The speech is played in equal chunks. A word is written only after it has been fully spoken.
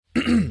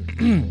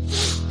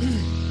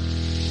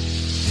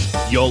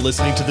You're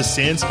listening to the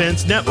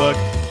Sanspants Network.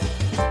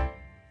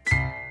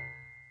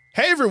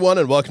 Hey everyone,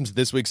 and welcome to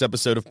this week's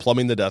episode of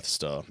Plumbing the Death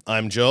Star.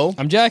 I'm Joel.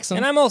 I'm Jackson.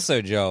 And I'm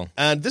also Joe.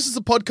 And this is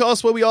a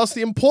podcast where we ask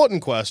the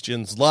important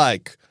questions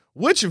like,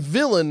 which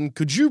villain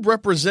could you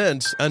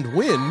represent and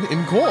win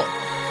in court?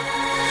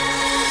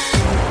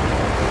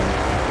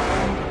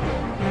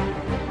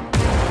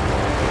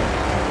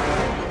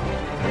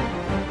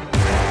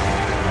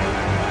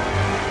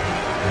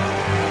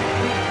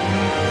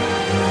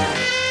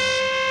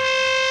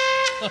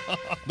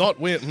 Not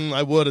weird.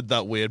 I worded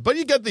that weird, but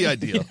you get the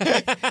idea.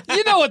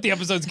 You know what the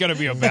episode's going to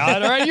be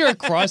about, all right? You're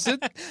across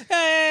it.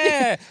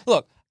 Yeah.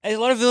 Look, there's a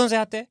lot of villains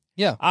out there.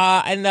 Yeah.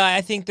 And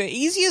I think the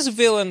easiest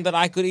villain that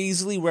I could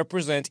easily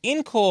represent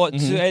in court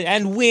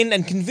and win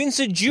and convince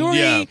a jury.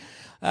 Yeah.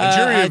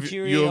 A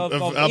jury of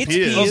our its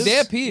peers. Of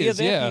their peers,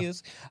 their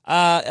peers,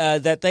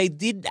 that they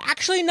did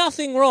actually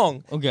nothing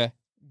wrong. Okay.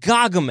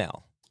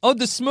 Gargamel. Oh,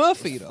 the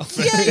Smurf eater.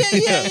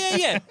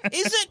 Yeah.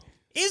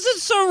 Is it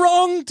so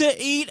wrong to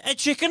eat a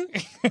chicken?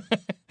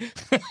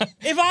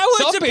 If I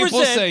were Some to people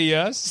present, say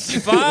yes.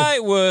 if I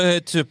were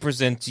to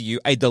present to you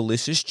a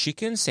delicious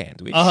chicken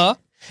sandwich,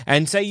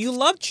 and say you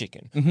love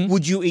chicken,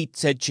 would you eat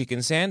said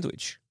chicken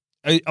sandwich?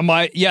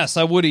 Yes,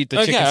 I would eat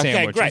the chicken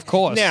sandwich, great. of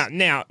course.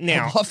 Now,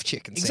 I love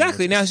chicken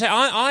exactly. Now, sandwiches. say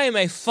I am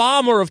a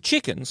farmer of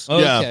chickens,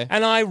 Okay.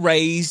 and I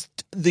raised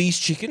these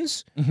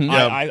chickens.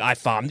 Yeah. I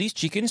farmed these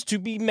chickens to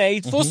be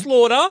made for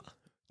slaughter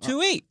to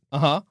eat.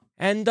 Uh-huh.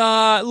 And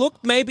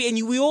look, maybe,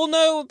 and we all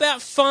know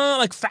about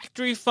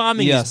factory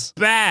farming Yes. is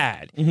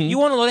bad. You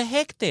want a lot of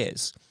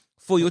hectares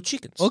for your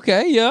chickens.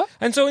 Okay, yeah.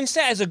 And so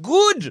instead, as a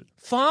good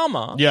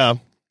farmer, Yeah.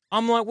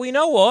 I'm like, well, you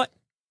know what?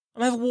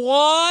 I'm going to have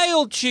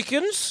wild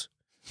chickens.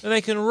 So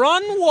they can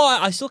run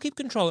wild. I still keep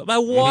control of it. My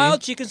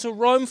wild chickens to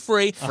roam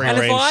free.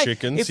 Free-range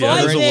chickens. If Yeah,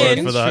 I there's a then,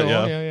 word for that, Sure,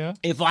 yeah. yeah.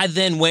 if I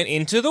then went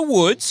into the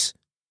woods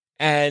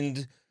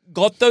and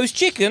got those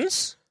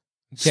chickens,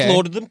 Okay.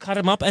 slaughtered them, cut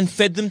them up, and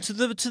fed them to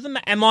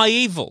the. Am I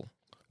evil?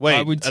 Wait,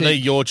 I would are they say-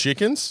 your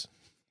chickens?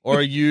 Or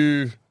are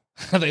you...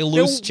 Are they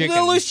loose They're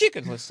chickens? loose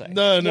chickens, let's say.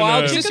 No.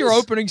 Wild Is chickens? this your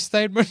opening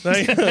statement?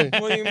 Hang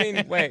What do you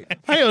mean? Wait.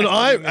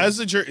 on, as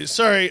a jury...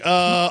 Sorry,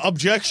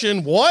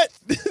 objection, what?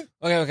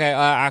 Okay.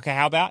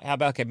 How about?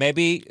 Okay,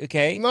 maybe.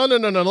 Okay. No,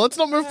 let's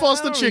not move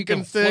past the Oh, you chicken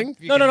can thing.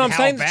 flip- No. I'm How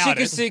saying the about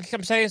chicken it? thing.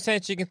 I'm saying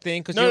chicken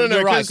thing because No,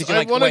 you're right. 'cause Because you're I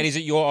like, wanna- wait, is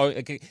it your?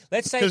 Okay.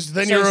 Let's say. 'Cause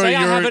then so you're- say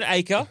I have you're- an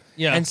acre.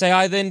 Yeah. And say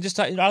I then just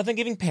rather than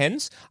giving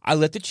pens, I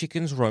let the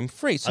chickens roam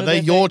free. So Are they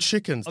that your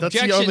chickens? That's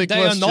Objection, the only they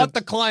question. are not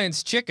the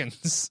client's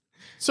chickens.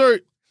 So,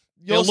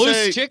 They're you'll loose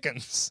say...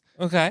 chickens.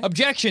 Okay.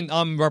 Objection,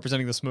 I'm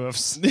representing the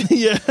Smurfs.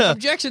 Yeah.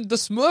 Objection, the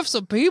Smurfs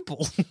are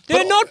people.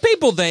 They're not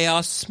people. They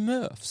are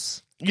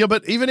Smurfs. Yeah,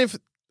 but even if...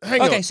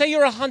 Hang Okay. on. Say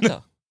you're a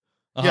hunter.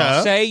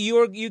 Yeah. Say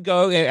you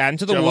go out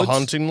into Do the you have woods. a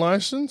hunting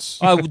license?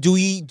 Do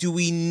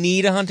we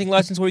need a hunting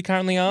license where we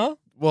currently are?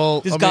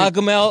 Well, Does I mean,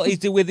 Gargamel,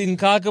 is it within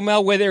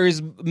Gargamel where there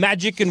is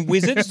magic and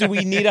wizards? Do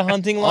we need a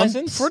hunting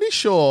license? I'm pretty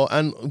sure,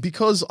 and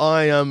because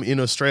I am in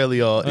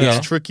Australia, Yeah.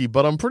 it's tricky,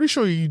 but I'm pretty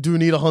sure you do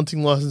need a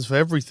hunting license for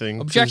everything.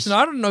 Objection,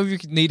 'cause- I don't know if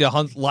you need a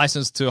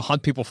license to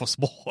hunt people for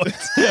sport.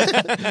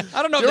 I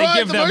don't know if You're they right,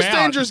 give the them most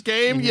out. dangerous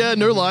game, yeah,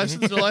 no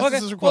license, no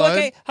license is required. Well,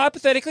 okay.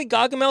 Hypothetically,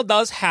 Gargamel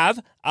does have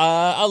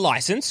a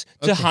license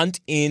to hunt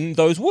in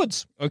those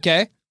woods.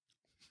 Okay.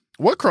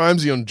 What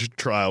crimes are you on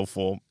trial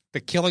for? The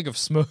killing of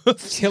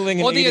Smurfs. Killing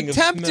and Or the eating of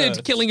attempted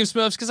Smurfs. killing of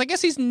Smurfs, because I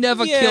guess he's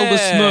never Yeah. killed a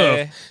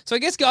Smurf. So I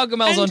guess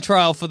Gargamel's And- on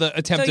trial for the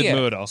attempted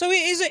murder. So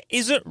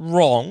is it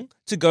wrong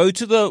to go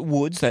to the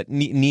woods that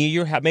near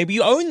your house? Maybe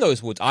you own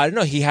those woods. I don't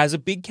know. He has a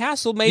big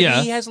castle. Maybe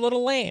Yeah. he has a lot of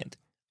land.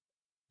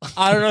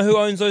 I don't know who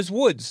owns those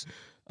woods.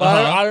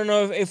 But I don't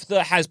know if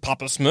has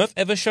Papa Smurf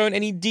ever shown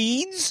any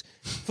deeds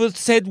for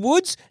said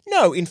woods?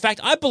 No. In fact,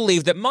 I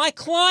believe that my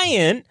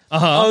client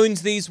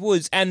owns these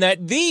woods and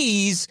that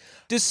these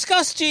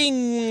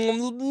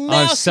disgusting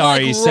I'm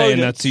sorry he's saying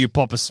that rodents- to you,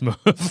 Papa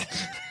Smurf.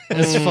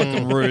 That's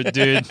fucking rude,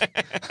 dude.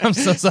 I'm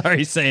so sorry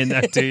he's saying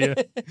that to you.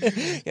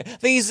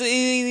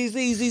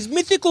 These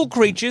mythical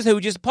creatures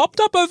who just popped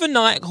up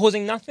overnight,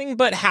 causing nothing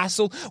but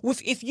hassle.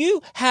 If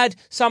you had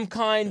some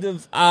kind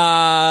of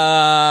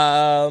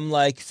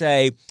like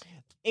say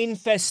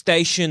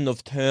infestation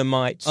of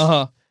termites,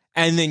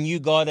 and then you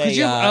got Could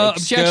you, a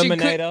objection,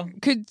 exterminator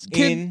could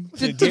in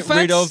the to get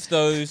rid of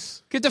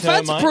those. Could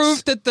defense termites.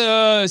 prove that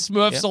the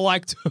Smurfs Yep. are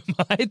like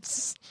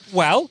termites?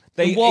 Well,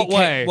 In what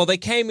way? Well, they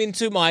came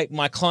into my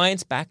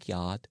client's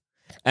backyard,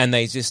 and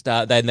they just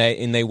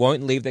they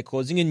won't leave. They're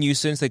causing a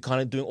nuisance. They're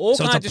kind of doing all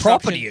So kinds it's a of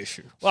property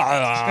disruption. issue.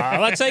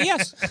 Well, let's say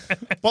yes.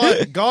 But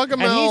And he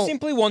Gargamel,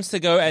 simply wants to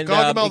go and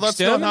Gargamel, that's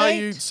not how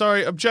exterminate. you.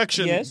 Sorry,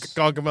 objection, Yes?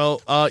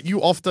 Gargamel.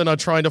 You often are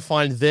trying to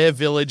find their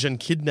village and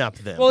kidnap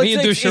them. Well, Me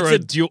and it's Dusha a- are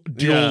dual.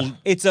 Yeah.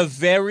 It's a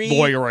very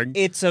Lawyering.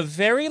 It's a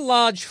very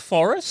large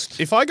forest.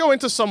 If I go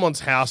into someone's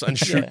house and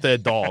shoot their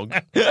dog,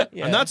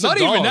 and that's Not a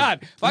dog, even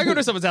that. If I go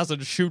to someone's house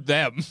and shoot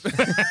them.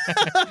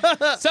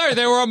 Sorry,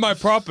 they were on my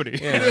property.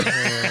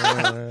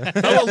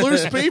 How are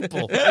loose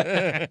people?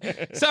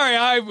 Sorry,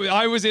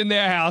 I was in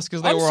their house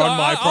because they I'm were sorry, on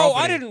my I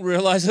property. didn't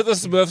realize that the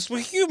Smurfs were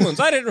humans.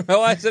 I didn't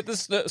realize that the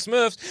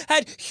Smurfs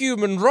had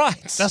human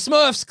rights. The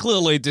Smurfs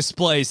clearly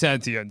display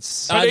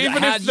sentience. But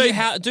even if they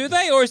do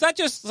they, or is that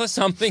just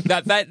something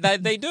that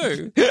they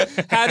do?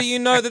 How do you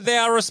know that they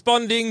are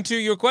responding to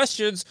your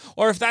questions,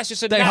 or if that's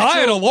just a They natural,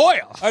 hired a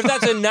lawyer. or if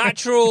that's a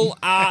natural,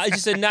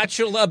 just a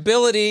natural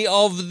ability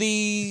of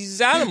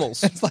these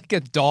animals? It's like a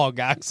dog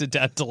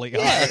accidentally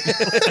hired.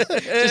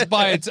 Just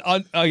by its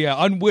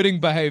unwitting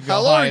behavior.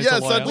 Hello, hires a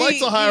yes, lawyer. I'd like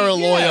to hire a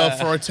lawyer yeah.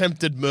 for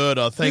attempted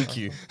murder. Thank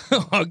you.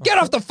 Get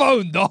off the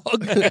phone, dog.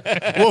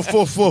 Woof,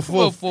 woof, woof, woof.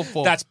 Woof, woof,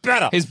 woof. That's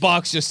better. His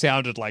barks just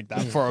sounded like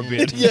that for a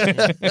bit.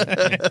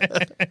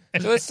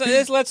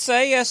 So let's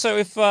say yeah. So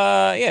if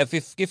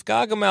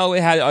Gargamel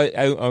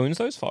owns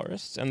those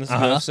forests and the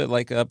Smurfs are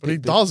like But he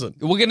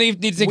doesn't. We're gonna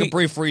need to take a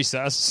brief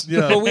recess.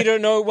 Yeah. but we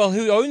don't know. Well,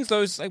 who owns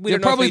those? Like, we They're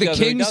don't know if probably he the does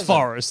or he king's doesn't.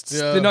 forests.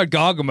 Yeah. They're not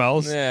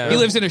Gargamel's. Yeah. He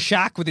lives in a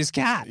shack with his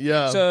cat.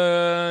 Yeah.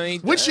 So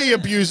Which he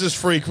abuses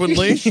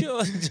frequently.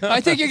 Sure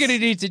I think you're going to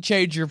need to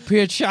change your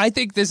pitch. I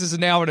think this is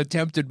now an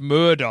attempted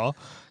murder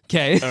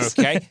case.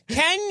 Okay.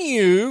 Can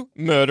you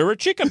murder a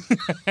chicken?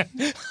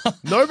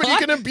 Nobody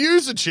can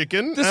abuse a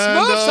chicken. The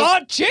Smurfs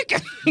aren't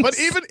chicken. But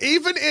even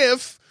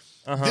if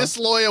this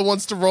lawyer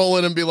wants to roll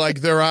in and be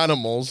like, they're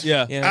animals.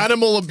 Yeah. Yeah.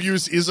 Animal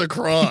abuse is a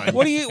crime.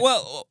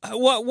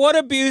 What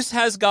abuse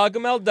has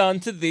Gargamel done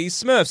to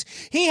these Smurfs?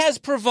 He has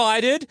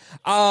provided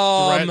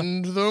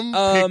Threatened them,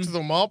 picked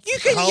them up. you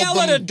can held yell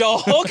at a them-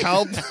 dog.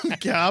 Held them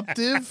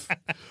captive,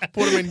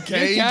 put them in You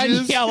cages.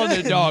 can yell at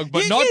a dog,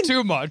 but You not can-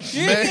 too much.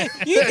 You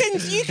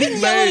can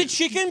yell at a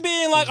chicken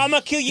being like, I'm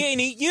gonna kill you and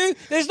eat you.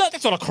 That's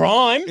not a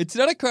crime. It's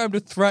not a crime to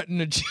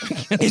threaten a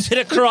chicken. Is it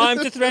a crime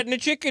to threaten a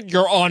chicken,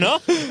 Your Honor?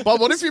 But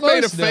what if you made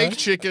a Supposed to. fake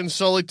chicken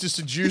solely to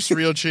seduce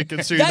real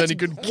chickens so then you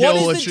could kill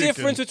what a is the chicken?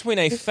 difference between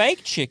a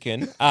fake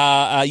chicken,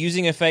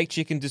 using a fake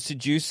chicken to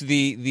seduce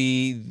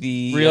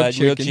the Real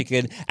real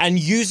chicken, and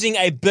using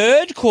a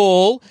bird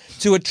call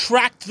to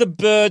attract the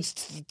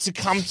birds to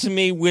come to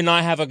me when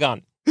I have a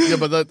gun? Yeah,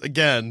 but that,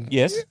 again...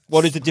 Yes.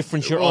 What is the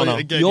difference, Your Well, Honor?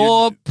 again,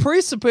 Your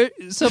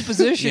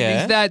presupposition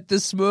Yeah. is that the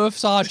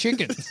Smurfs are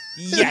chickens.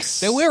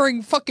 Yes. They're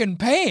wearing fucking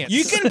pants.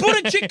 You can put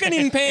a chicken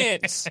in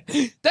pants.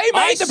 They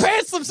made the s-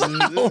 pants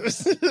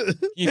themselves.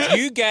 If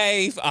you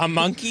gave a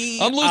monkey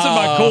I'm losing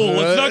my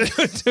cool. It's not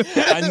good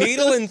to a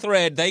needle and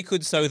thread, they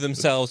could sew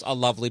themselves a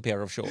lovely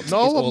pair of shorts. is No,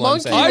 all a I'm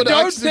monkey saying. I would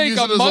don't actually think use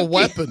a it as a monkey-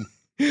 weapon.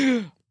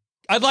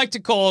 I'd like to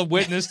call a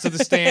witness to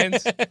the stand,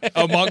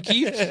 a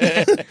monkey,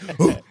 and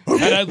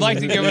I'd like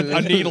to give it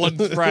a needle and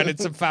thread and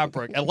some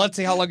fabric, and let's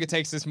see how long it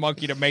takes this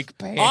monkey to make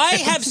pants.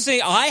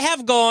 I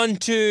have gone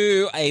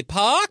to a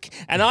park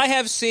and I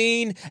have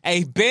seen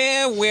a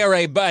bear wear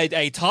a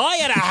tie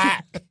and a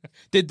hat.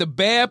 Did the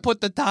bear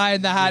put the tie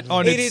and the hat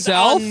on It is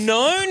itself?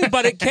 unknown,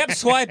 but it kept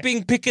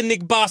swiping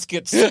picnic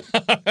baskets.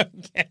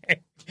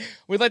 Okay.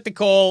 We'd like to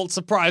call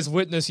surprise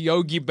witness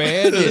Yogi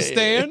Bear to the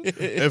stand.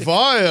 If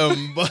I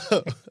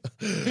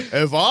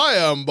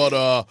am but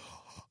a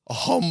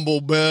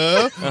humble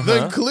bear,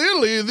 then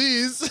clearly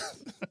these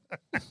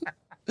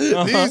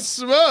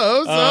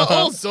Smurfs are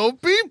also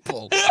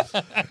people.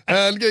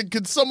 And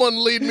could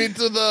someone lead me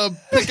to the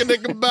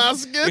picnic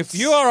baskets? If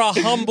you are a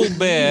humble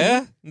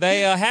bear,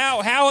 they are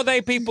how are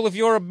they people if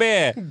you're a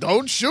bear?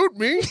 Don't shoot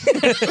me.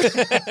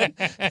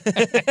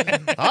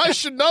 I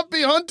should not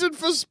be hunted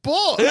for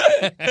sport.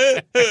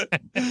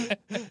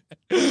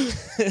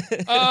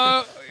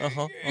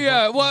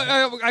 Yeah,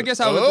 well, I guess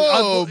I would.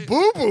 Oh,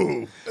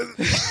 boo-boo.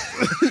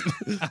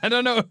 I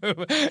don't know.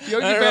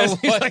 Yogi I Bear don't know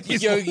seems what like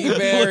he's Yogi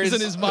Bear losing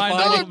is his mind.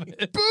 finding. a little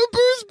bit.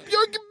 Boo-boo's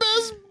Yogi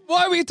Bear's...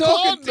 Why are we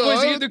talking? Partner.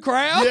 Was he in the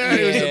crowd? Yeah,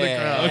 he was in the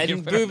crowd.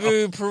 And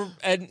Boo Boo,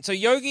 and so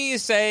Yogi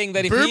is saying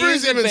that if he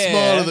Boo-boo's is a even bear,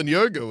 smarter than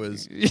Yogo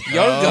is.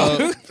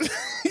 Yogo.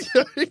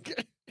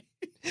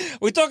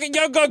 We're talking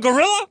Yogo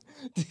Gorilla.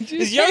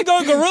 Is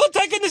Yogo Gorilla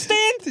taking the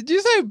stand? Did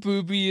you say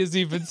Booby is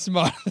even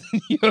smarter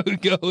than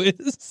Yogo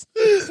is?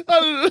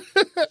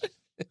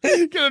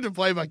 Gonna have to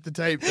play back the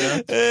tape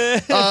there.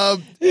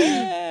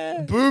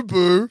 Boo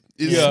Boo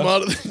is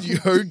smarter than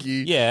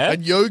Yogi. Yeah.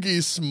 And Yogi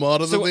is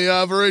smarter than the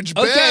average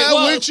bear,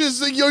 well- which is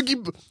the Yogi.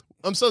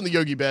 I'm saying the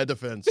Yogi Bear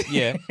defense.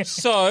 Yeah.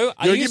 So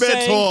are Yogi you Bear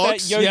saying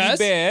talks. that Yogi Yes.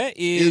 Bear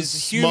Is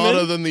is human?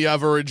 smarter than the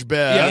average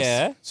bear. Yes.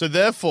 Yeah. So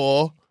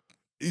therefore,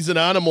 he's an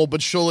animal,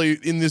 but surely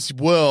in this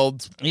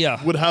world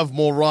Yeah. would have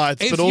more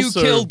rights. If but you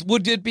also, killed,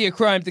 would it be a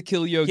crime to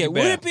kill Yogi Yeah.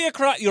 Bear? Would it be a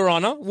crime, Your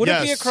Honor? Would it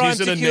be a Yes, crime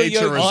he's in to a kill nature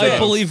Yogi reserve. Bear? I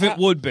believe it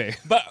would be.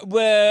 But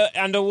we're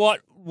under what?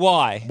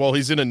 Why? well,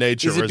 he's in a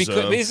nature Is it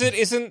reserve. because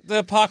isn't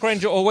the park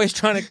ranger always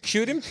trying to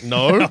shoot him?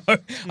 No.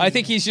 I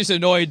think he's just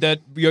annoyed that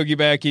Yogi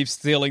Bear keeps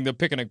stealing the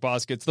picnic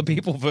baskets. The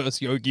people versus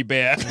Yogi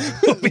Bear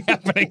will be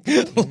happening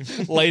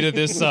later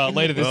this day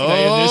in this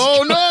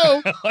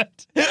Oh no!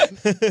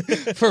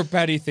 for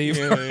petty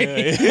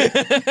thievery.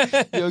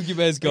 Yogi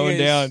Bear's going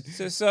down.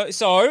 So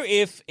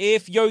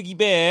if Yogi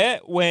Bear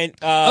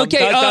went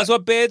Okay, does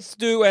what bears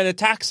do and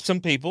attacks some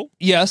people,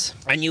 Yes,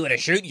 and you were to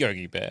shoot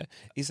Yogi Bear,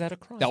 is that a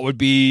crime? that would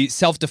be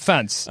self-defense.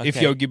 self-defense if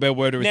Okay. Yogi Bear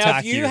were to Now,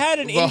 attack if you had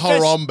an The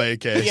Harambe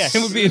case. Yes.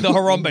 It would be the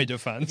Harambe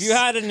defense. If you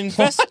had an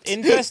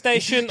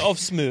infestation of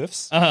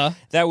Smurfs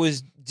that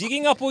was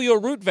digging up all your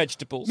root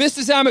vegetables. Mr.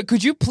 Zamet,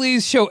 could you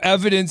please show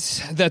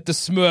evidence that the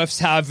Smurfs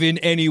have in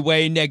any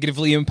way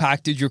negatively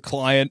impacted your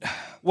client?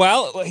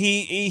 Well,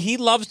 he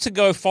loves to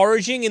go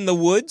foraging in the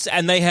woods,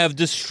 and they have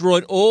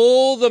destroyed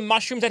all the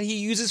mushrooms that he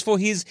uses for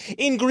his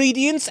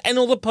ingredients and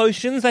all the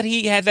potions that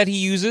he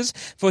uses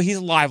for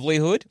his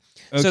livelihood.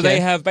 So Okay. they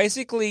have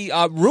basically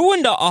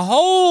ruined a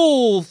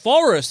whole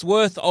forest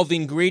worth of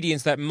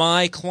ingredients that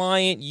my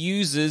client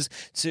uses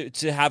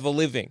to have a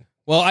living.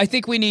 Well, I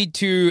think we need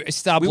to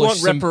establish We want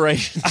some-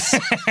 reparations.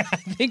 I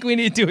think we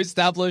need to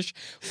establish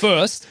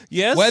first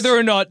Yes? whether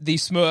or not the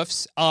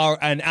Smurfs are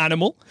an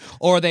animal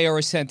or they are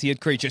a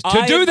sentient creature. To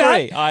I do agree,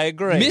 that, I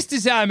agree. Mr.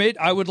 Zamet,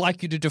 I would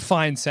like you to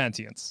define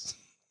sentience.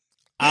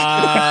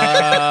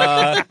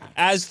 As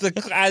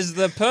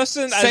the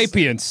person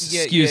Sapiens,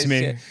 excuse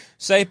me.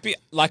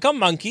 like a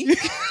monkey.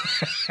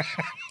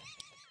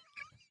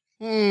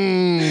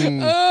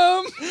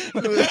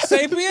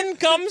 Sapien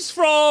comes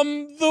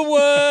from the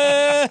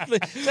word.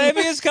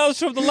 Sapiens comes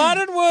from the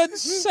Latin word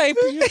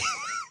sapien.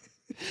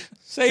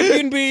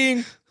 Sapien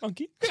being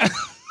monkey.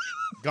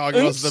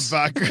 Gargoyles in the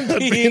background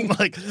being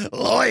like,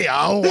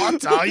 lawyer,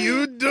 what are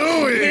you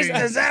doing?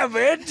 Look,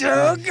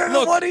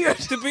 what are you?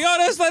 To be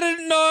honest, I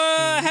didn't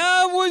know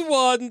how would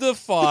one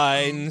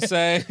define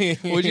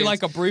sapien. Would you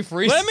like a brief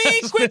research? Let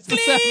me quickly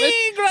Mr.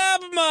 Zamet?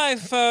 grab my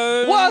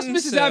phone. Whilst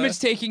Mr. sir. Zamet's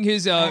taking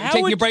his taking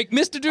a would- break,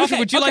 Mr. Dusha,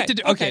 would you like to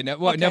do? Okay, never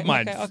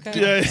mind.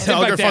 Okay. Yeah,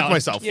 I'll go back fuck down.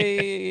 myself.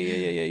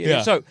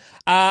 Yeah. So,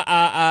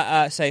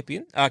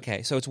 sapien.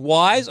 Okay, so it's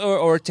wise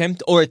or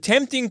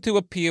attempting to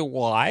appear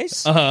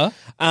wise.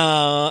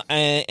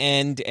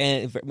 And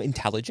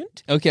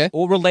intelligent. Okay.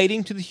 Or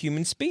relating to the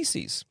human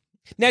species.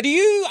 Now,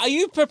 are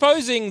you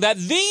proposing that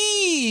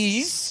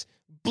these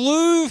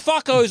blue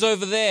fuckos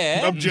over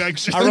there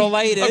Objection. are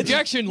related?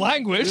 Objection,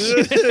 language.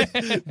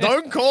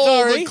 Don't call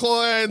Sorry. the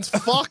clients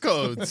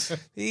fuckos.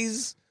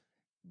 These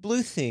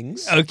blue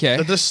things. Okay.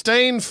 The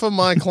disdain for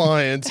my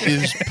clients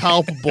is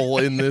palpable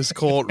in this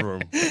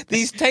courtroom.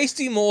 These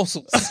tasty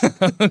morsels.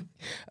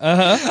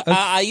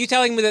 Are you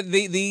telling me that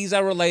these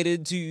are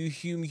related to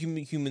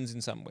humans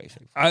in some way?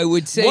 Shape? I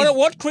would say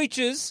What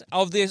creatures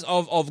of this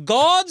of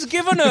God's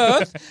given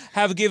earth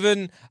have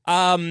given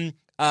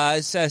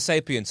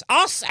sapiens?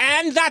 Us,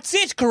 and that's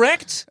it.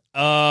 Correct.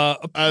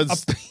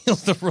 As appeal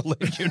to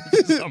religion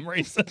for some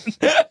reason.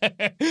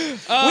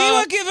 We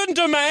were given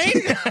domain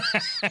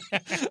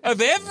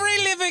of every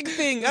living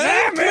thing.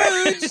 And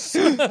that includes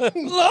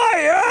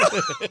Liar.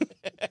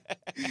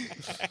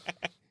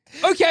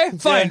 Okay,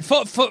 fine.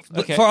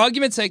 Yeah. For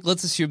argument's sake,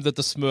 let's assume that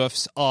the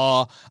Smurfs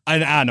are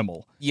an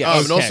animal.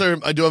 yes. And also,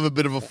 I do have a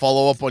bit of a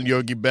follow-up on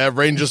Yogi Bear.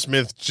 Ranger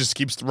Smith just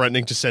keeps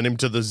threatening to send him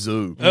to the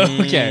zoo.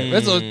 Okay,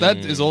 that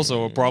is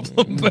also a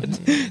problem, but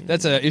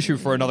that's an issue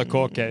for another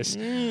court case.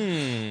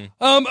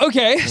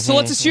 Okay, so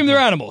let's assume they're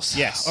animals.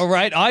 Yes. All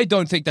right, I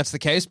don't think that's the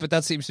case, but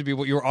that seems to be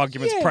what your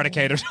argument's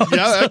predicated on.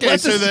 Yeah, okay,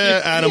 let's so assume-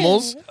 they're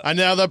animals. And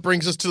now that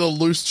brings us to the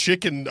loose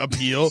chicken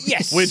appeal.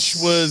 Yes. Which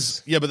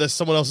was, but there's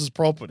someone else's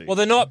property. Well,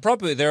 they're not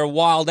property. They're a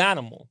wild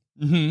animal.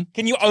 Mm-hmm.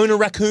 Can you own a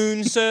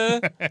raccoon, sir?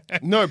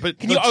 no, but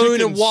Can you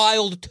own a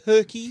wild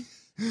turkey?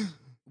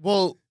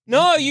 Well,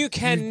 No, you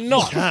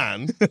cannot.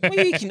 can. Well,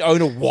 you can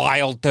own a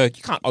wild turkey.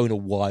 You can't own a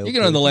wild You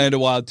can own the turkey. land a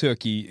wild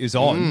turkey is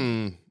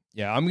on.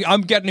 Yeah,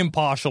 I'm getting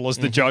impartial as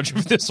the judge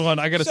of this one.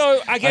 I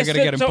gotta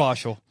get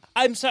impartial.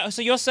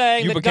 So you're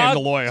saying You that became the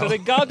lawyer. So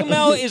that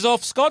Gargamel is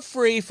off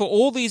scot-free for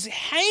all these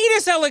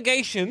heinous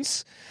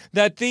allegations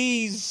that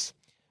these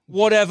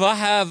whatever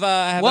have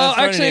Well,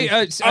 thrown actually,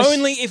 at him.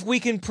 Only if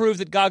we can prove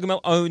that Gargamel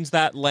owns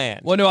that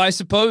land. Well, no, I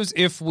suppose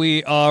if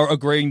we are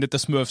agreeing that the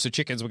Smurfs are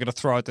chickens, we're going to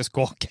throw out this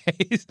court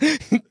case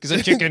because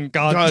a chicken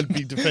Can't can't.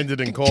 be defended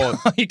in court.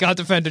 You can't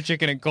defend a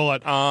chicken in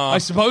court. I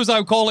suppose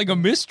I'm calling a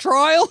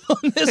mistrial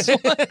on this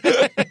one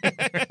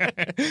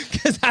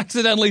because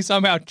accidentally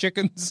somehow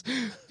chickens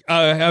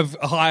have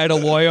hired a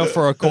lawyer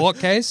for a court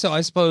case. So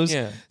I suppose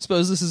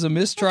this is a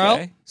mistrial.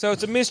 Okay. So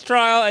it's a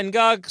mistrial, and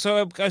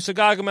so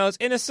Gargamel is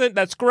innocent.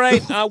 That's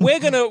great. We're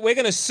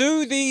gonna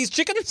sue these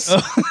chickens.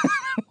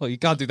 Well, you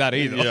can't do that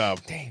either. Yeah.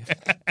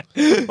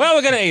 Well,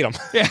 we're gonna eat them.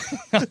 Yeah.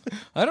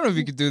 I don't know if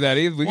you could do that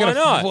either. Why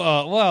not?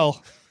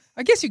 Well,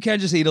 I guess you can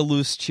just eat a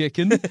loose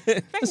chicken.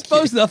 I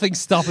suppose nothing's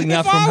stopping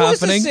that If from I was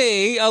happening. to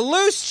see a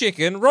loose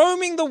chicken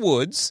roaming the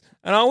woods,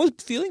 and I was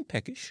feeling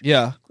peckish,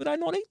 Yeah. could I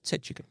not eat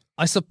said chicken?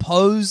 I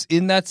suppose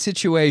in that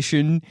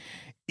situation,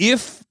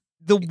 if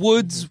the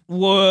woods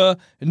were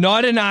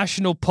not a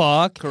national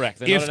park, Correct.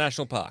 They're if, not a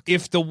national park.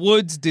 if the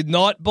woods did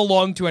not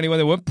belong to anyone,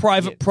 they weren't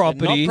private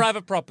property, Not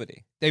private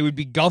property. they would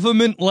be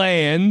government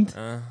land.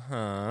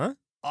 Uh-huh.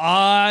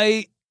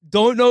 I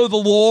don't know the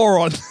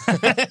law on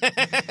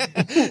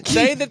that.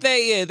 Say that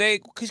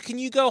because can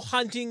you go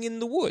hunting in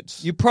the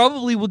woods? You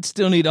probably would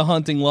still need a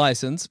hunting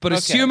license, but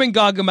assuming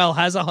Gargamel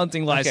has a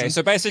hunting license. Okay,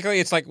 so basically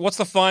it's like, what's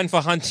the fine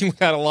for hunting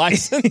without a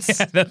license?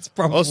 Yeah, that's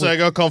probably. Also, I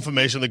got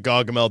confirmation that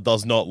Gargamel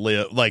does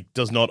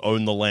not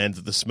own the land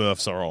that the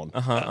Smurfs are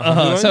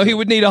on. So he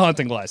would need a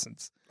hunting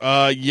license.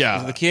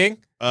 Yeah. The king?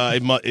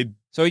 It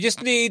So he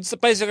just needs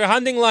basically a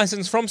hunting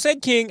license from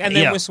said king, and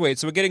then Yeah. we're sweet.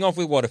 So we're getting off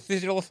with what, a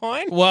 $50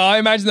 fine? Well, I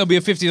imagine there'll be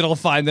a $50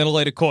 fine, then a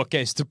later court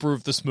case to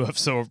prove the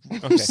Smurfs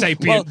are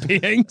sapient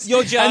beings.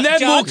 Your and then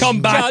we'll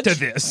come back to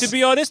this. To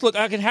be honest, look,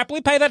 I can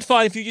happily pay that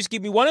fine if you just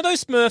give me one of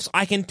those Smurfs.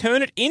 I can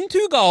turn it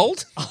into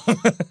gold, and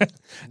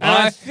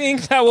I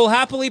think that will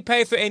happily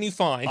pay for any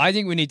fine. I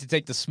think we need to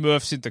take the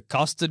Smurfs into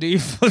custody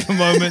for the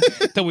moment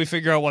till we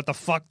figure out what the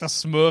fuck the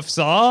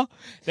Smurfs are.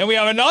 Then we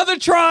have another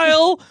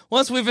trial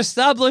once we've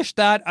established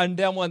that, and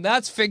then when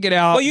that's figured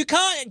out. Well, you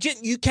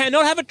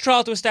cannot have a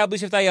trial to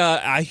establish if they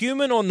are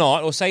human or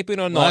not, or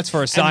sapient or not. Well, that's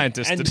for a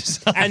scientist to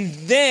decide. And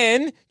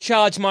then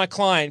charge my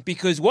client,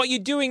 because what you're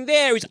doing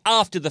there is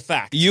after the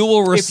fact. You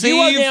will receive.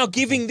 If you are now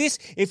giving this,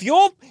 if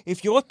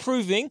you're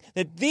proving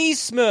that these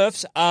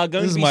Smurfs are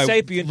going This to is be my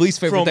sapient least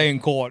favorite from, day in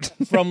court.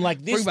 from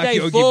like this Bring back day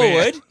Yogi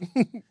forward,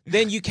 Bear.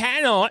 then you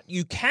cannot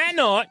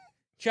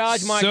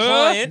charge my Sir?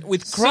 client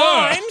with Sir?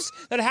 crimes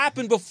that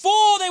happened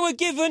before they were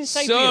given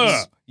sapience.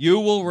 Sir, you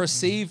will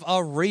receive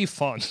a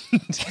refund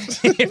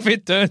if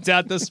it turns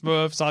out the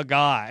Smurfs are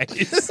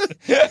guys.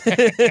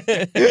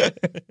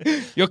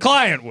 Your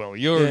client will.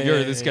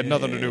 This got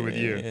nothing to do with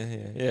you.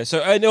 Yeah. So,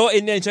 so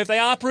if they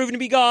are proven to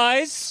be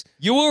guys,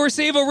 you will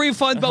receive a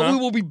refund, but we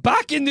will be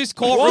back in this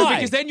courtroom Why?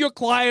 because then your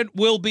client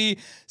will be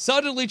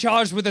suddenly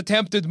charged with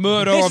attempted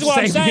murder this of is what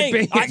I'm sapient saying.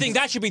 beings. I think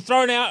that should be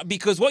thrown out,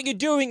 because what you're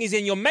doing is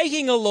you're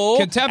making a law.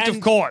 Contempt of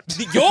and court.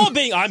 You're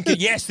being.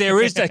 Yes,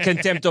 there is a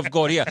contempt of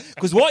court here,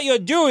 because what you're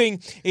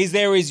doing is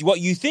there is what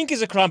you think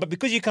is a crime, but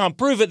because you can't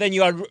prove it, then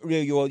you're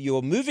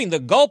moving the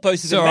goalposts.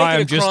 Sir, to make I it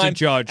am a just a crime,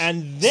 judge.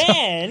 and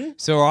then.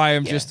 So I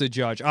am just a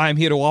judge. I am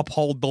here to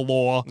uphold the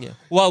law. Yeah.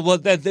 Well,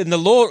 then the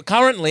law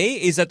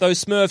currently is that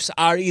those Smurfs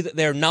are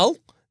they're null.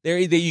 They're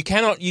either you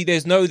cannot.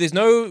 There's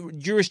no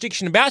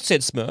jurisdiction about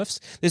said Smurfs.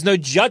 There's no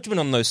judgment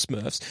on those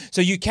Smurfs.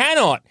 So you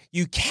cannot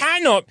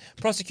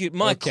prosecute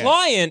my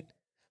client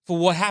for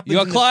what happened.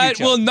 Your in client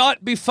the future. will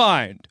not be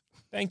fined.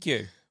 Thank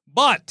you.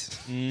 But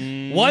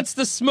once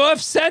the Smurf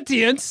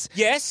sentience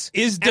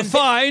is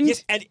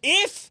defined, and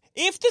if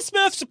the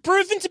Smurfs are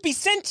proven to be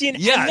sentient,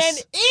 Yes. and then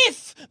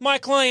if my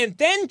client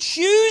then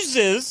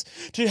chooses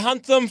to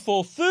hunt them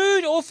for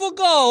food or for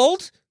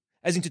gold,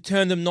 as in to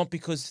turn them not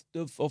because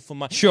of for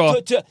my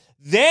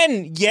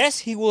then yes,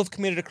 he will have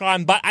committed a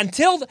crime. But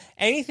until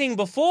anything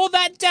before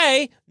that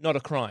day, not a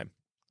crime.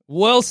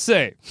 we'll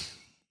see.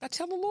 That's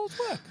how the laws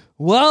work.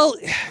 Well,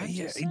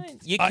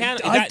 You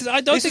can't. I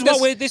don't think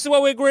this is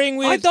what we're agreeing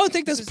with. I don't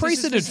think there's This is-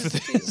 precedent for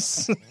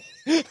this.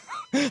 I'm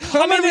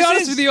going to be this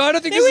honest is- with you. I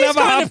don't think there this is has ever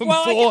kind of- happened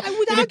well, before I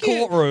would in a argue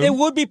courtroom. There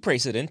would be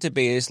precedent to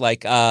be is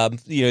like,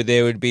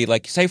 there would be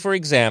like, say for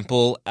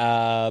example,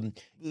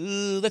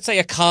 let's say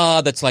a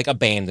car that's like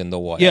abandoned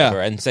or whatever,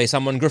 Yeah. and say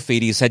someone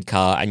graffitis said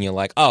car, and you're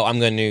like, oh, I'm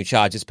going to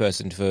charge this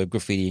person for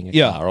graffitiing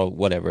a car or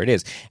whatever it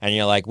is, and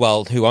you're like,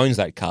 well, who owns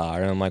that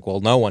car? And I'm like, well,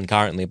 no one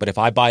currently, but if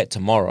I buy it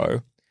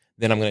tomorrow,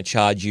 then I'm going to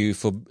charge you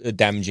for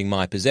damaging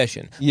my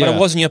possession. But Yeah. it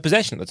wasn't your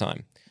possession at the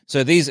time.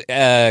 So these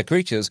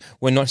creatures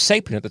were not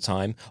sapient at the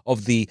time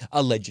of the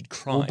alleged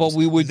crime. but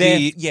we would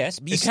be yes.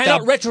 But you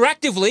cannot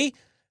retroactively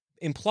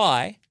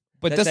imply.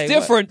 But that that's they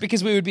different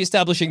because we would be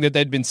establishing that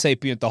they'd been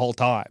sapient the whole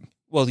time.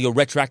 Well, you're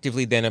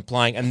retroactively then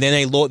applying, and then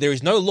a law. There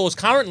is no laws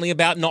currently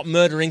about not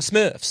murdering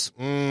Smurfs.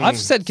 I've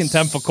said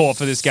contempt for court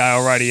for this guy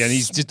already, and he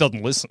just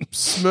doesn't listen.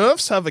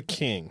 Smurfs have a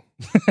king,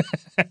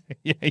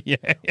 yeah.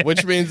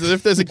 which means that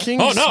if there's a king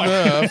Oh, no.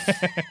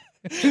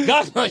 Smurf,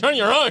 Gargamel, on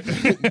your own.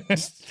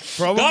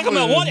 probably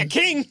Gargamel, what a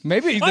king!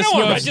 Maybe the I know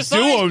what Smurfs Regis do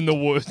say. own the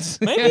woods.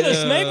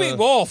 Maybe.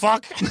 Whoa,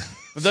 fuck.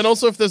 But then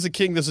also, if there's a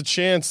king, there's a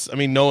chance. I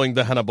mean, knowing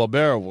the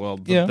Hanna-Barbera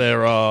world, that Yeah.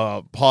 they're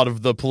part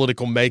of the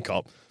political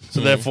makeup. So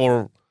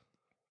therefore,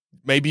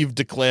 maybe you've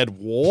declared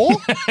war.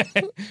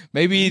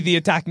 Maybe the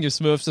attacking of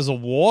Smurfs is a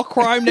war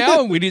crime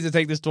now, and we need to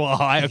take this to a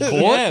higher court.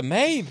 Yeah,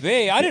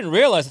 maybe. I didn't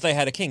realize that they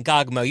had a king.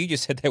 Gargamel, you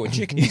just said they were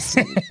chickens.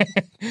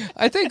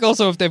 I think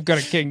also if they've got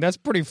a king, that's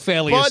pretty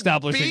fairly But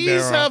establishing bees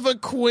their. have a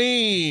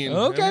queen.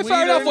 Okay, And we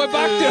fair enough. don't We're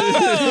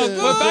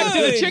back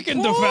to the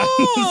chicken defense.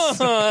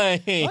 defense.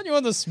 Aren't you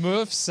on the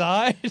Smurf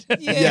side?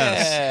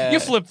 Yes.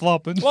 You're flip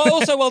flopping.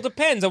 Well, it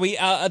depends. Are we?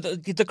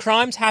 The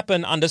crimes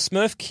happen under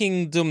Smurf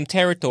Kingdom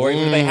territory,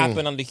 or do they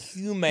happen under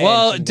human?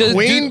 Well, kingdom?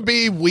 Queen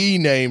bee we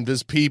named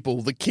as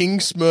people. The king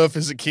Smurf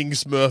is a king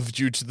Smurf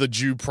due to the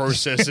due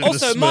process in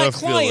Also, the my Smurf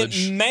client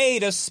village.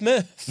 made a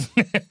Smurf.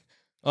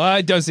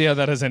 I don't see how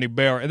that has any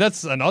bearing.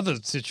 That's another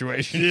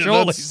situation, Yeah,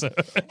 surely. that's- So.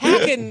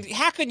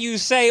 How can you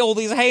say all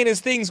these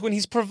heinous things when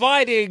he's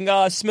providing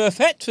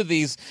Smurfette for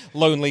these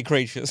lonely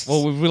creatures?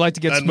 Well, would we like to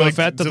get And like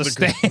Smurfette to to the the-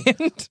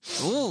 stand?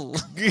 Ooh.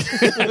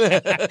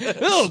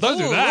 Oh, don't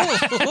do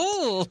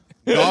that.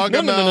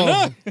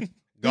 Gargamel.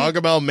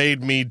 Gargamel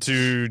made me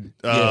to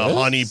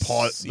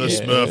honeypot the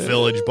Smurf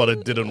village, but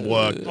it didn't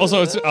work.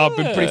 Also, it's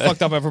been pretty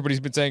fucked up. Everybody's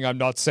been saying I'm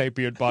not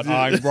sapient, but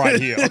I'm right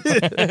here.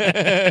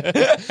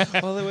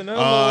 Well, there were no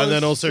And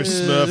then also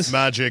Smurf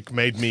magic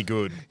made me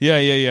good. Yeah.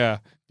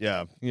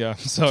 Yeah.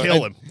 So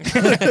Kill him.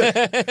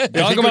 Gargamel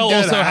get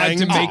also had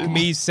to hanged. make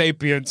me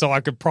sapient so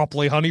I could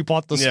properly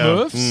honeypot the Yeah.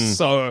 Smurfs.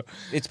 So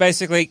It's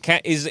basically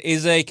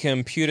is a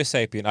computer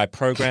sapient. I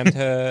programmed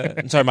her.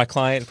 Sorry, my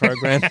client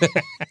programmed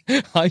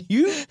her. are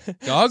you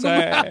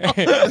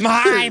Gargamel?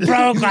 I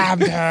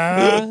programmed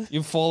her.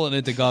 You've fallen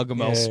into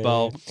Gargamel's Yeah.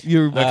 spell.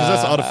 You're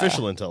Because that's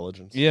artificial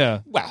intelligence.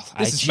 yeah. Well,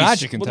 This is she's-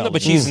 magic well, no, intelligence.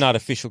 but she's an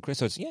artificial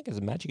creature, so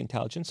it's magic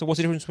intelligence. So what's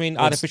the difference between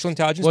artificial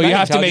intelligence? Well, you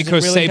magic have to make her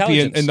intelligence, and real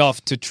sapient intelligence?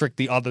 enough to trick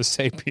the other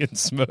sapient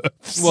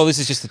Smurfs. Well, this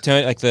is just the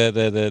turn, like the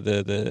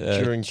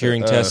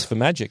Turing test for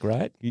magic,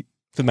 right?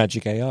 For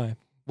magic AI.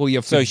 well,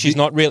 yeah. So she's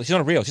not real. She's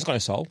not real. She's got no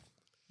soul.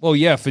 Well,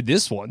 yeah. For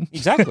this one,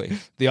 Exactly.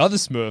 the other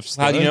Smurfs.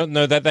 How do you though. not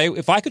know that they?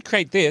 If I could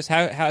create this, so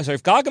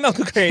if Gargamel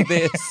could create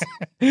this,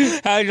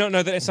 how do you not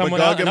know that someone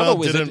else, Gargamel another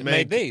wizard didn't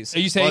made make- these? Are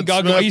you saying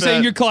But Gargamel? Are you Smurfette-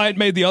 saying your client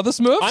made the other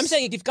Smurfs? I'm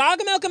saying if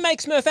Gargamel can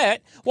make Smurfette,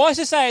 why is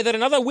to say that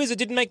another wizard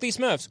didn't make these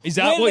Smurfs? Is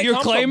Where that did what they you're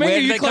come from? claiming? Where Are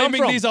did you they come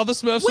claiming from? these other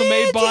Smurfs Where were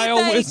made by a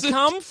did they wizard?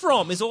 come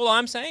from? Is all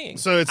I'm saying.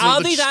 So it's are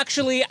the these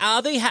actually?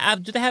 Do they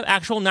have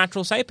actual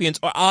natural sapience,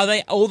 or are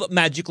they all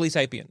magically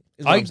sapient?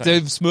 Is what I'm The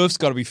saying. Smurf's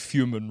got to be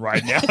fuming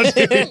right now.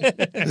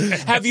 Dude.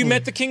 Have you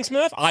met the King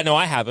Smurf? I know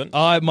I haven't.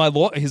 My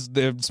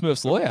the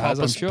Smurf's lawyer has,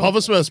 I'm sure. Papa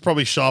Smurf's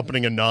probably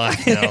sharpening a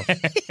knife now.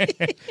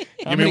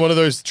 Give me one of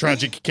those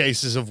tragic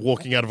cases of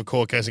walking out of a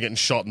court case and getting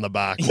shot in the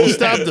back or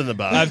stabbed in the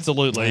back.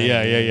 Absolutely,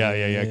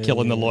 yeah.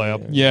 Killing the lawyer,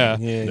 yeah.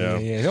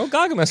 Yeah. Well,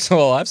 Gargamel's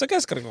still alive, so I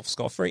guess I got to go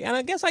scot-free. And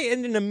I guess I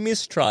ended in a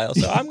mistrial,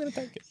 so I'm going to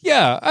take it.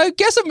 Yeah, I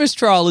guess a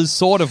mistrial is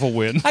sort of a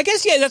win. I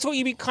guess, yeah, that's what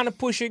you'd be kind of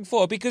pushing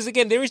for. Because,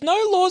 again, there is no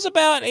laws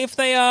about if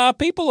they are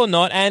people or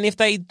not. And if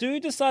they do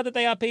decide that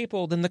they are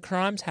people, then the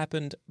crimes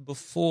happened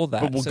before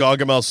that. But will So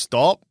Gargamel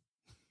stop?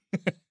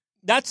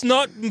 that's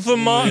not for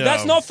my. Yeah.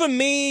 That's not for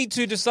me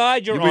to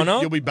decide, Your Honor.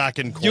 You'll be back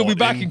in court. You'll be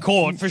back in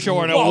court for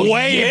sure, and Well, a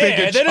way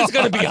bigger then it's charge.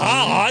 going to be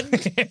hard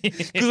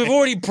because we've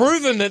already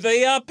proven that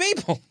they are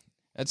people.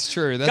 That's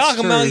true. That's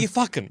Gargamel, true. you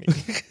fucking me.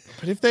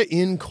 But if they're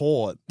in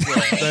court,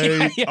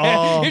 they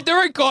If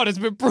they're in court, it's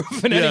been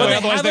proven anyway. But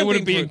Otherwise, they haven't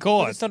wouldn't been be in proven.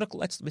 court. It's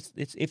not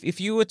it's if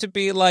you were to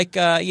be like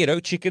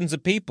chickens are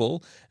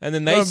people, and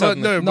then they No, but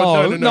suddenly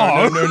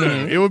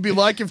no. It would be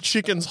like if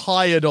chickens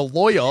hired a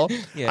lawyer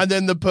Yeah. and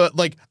then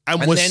and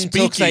and was then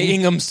took say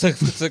speaking. Ingham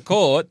to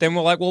court, then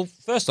we're like, well,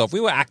 first off,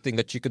 we were acting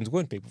that chickens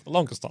weren't people for the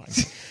longest time,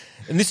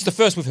 and this is the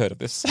first we've heard of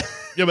this.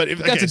 Yeah, but if,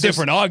 That's okay, a so-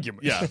 different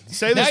argument. Yeah,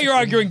 say Now this. you're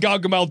arguing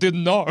Gargamel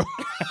didn't know.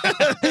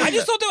 I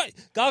just thought that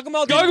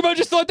Gargamel. didn't- Gargamel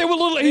just thought they were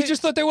little. He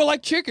just thought they were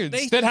like chickens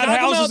that had Gargamel-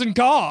 houses and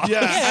cars.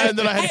 Yeah, and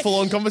then I had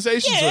full-on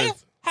conversations Yeah.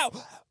 with. How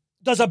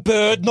does a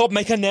bird not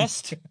make a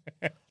nest?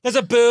 Does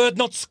a bird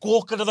not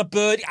squawk at another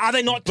bird? Are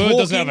they not Bird talking?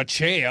 doesn't have a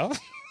chair.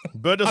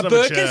 Bird doesn't A have a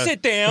bird chair. can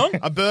sit down.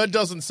 A bird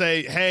doesn't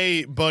say,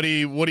 "Hey,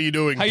 buddy, what are you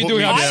doing? How you Put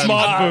doing? me I'm down."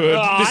 smart bird.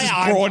 This is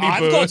brawny I've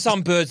bird. got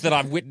some birds that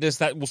I've witnessed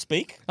that will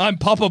speak. I'm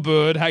Papa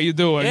Bird. How you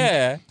doing?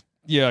 Yeah.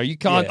 Yeah, you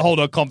can't Yeah. hold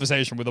a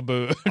conversation with a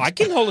bird. I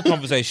can hold a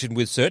conversation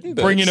with certain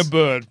birds. Bring in a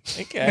bird.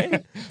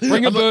 Okay.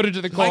 Bring a bird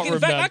into the In courtroom.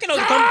 fact, man. I can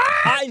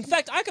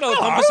hold a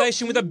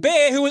conversation with a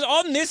bear who was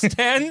on this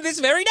stand this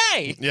very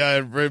day.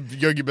 Yeah,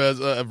 Yogi Bear's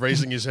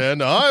raising his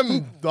hand.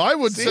 I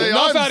would say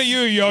Enough I'm. out of you,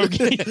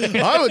 Yogi.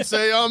 I would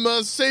say I'm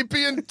a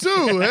sapient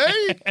too.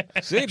 Hey,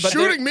 See, but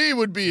shooting me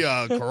would be a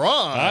I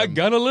crime.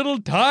 got a little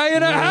tie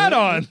and a hat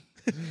on.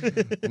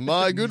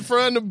 My good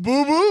friend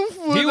Boo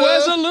Boo. He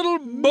wears a little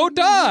bow So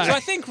tie. I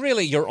think,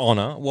 really, Your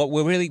Honor, what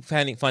we're really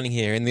finding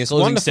here in this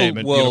Closing wonderful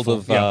statement, world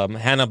beautiful, of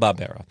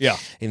Hanna-Barbera, Yeah.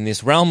 in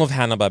this realm of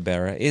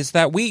Hanna-Barbera, is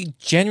that we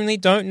genuinely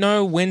don't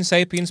know when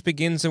Sapiens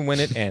begins and when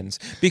it ends.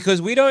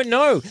 Because we don't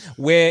know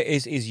where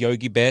is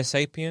Yogi Bear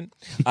sapient?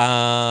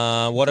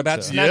 What about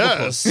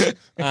Snagglepuss?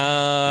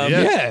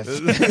 Yes. Yes.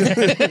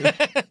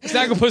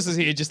 Snagglepuss is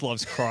here. He just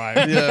loves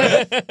crime.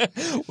 Yeah.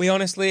 We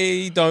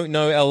honestly don't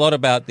know a lot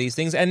about these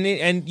things,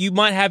 and you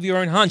might have your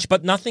own hunch,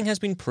 but nothing has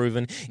been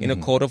proven in a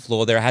court of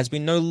law. There has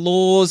been no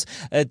laws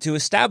to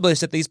establish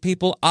that these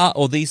people are,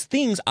 or these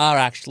things are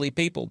actually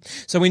people.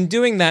 So in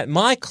doing that,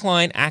 my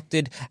client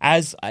acted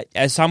as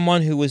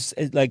someone who was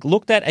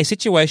looked at a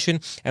situation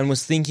and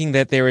was thinking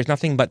that there is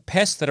nothing but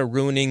pests that are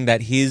ruining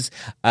that his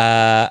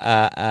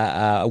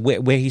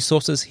where he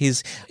sources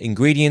his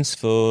ingredients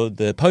for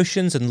the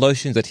potions and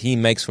lotions that he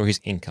makes for his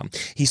income.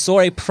 He saw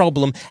a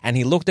problem and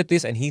he looked at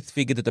this and he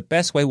figured that the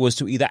best way was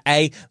to either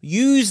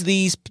use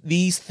these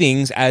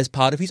things as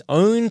part of his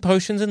own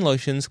potions and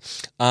lotions,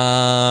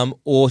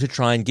 or to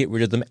try and get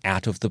rid of them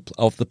out of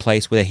the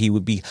place where he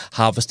would be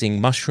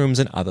harvesting mushrooms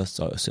and other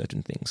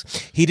certain things.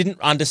 He didn't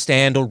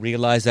understand or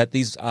realize that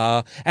these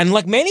are, and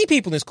like many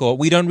people in this court,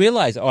 we don't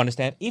realize or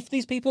understand if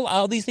these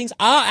things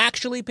are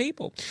actually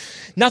people.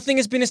 Nothing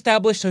has been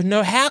established, so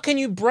no. How can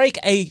you break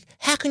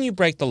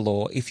the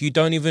law if you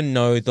don't even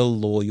know the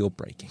law you're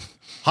breaking?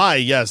 Hi.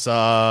 Yes.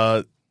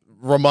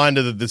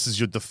 reminder that this is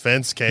your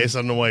defense case. I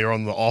don't know why you're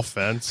on the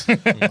offense.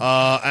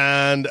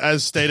 And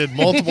as stated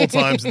multiple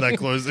times in that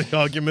closing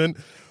argument,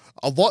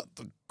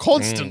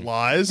 constant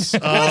lies.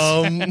 Prove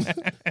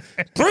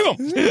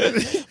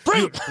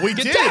them. We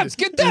Get did. down,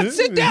 get down,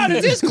 sit down.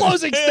 It's his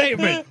closing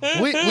statement.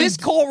 This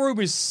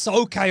courtroom is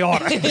so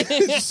chaotic.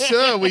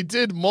 Sir, we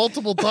did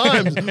multiple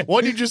times.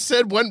 What you just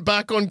said went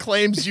back on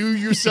claims you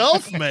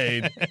yourself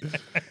made.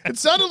 It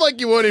sounded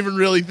like you weren't even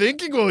really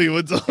thinking while you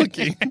were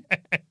talking.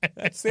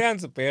 That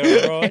sounds about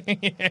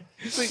right.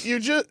 So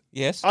you just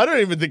Yes. I don't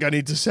even think I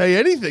need to say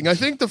anything. I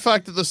think the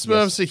fact that the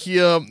Smurfs are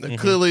here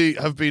clearly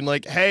have been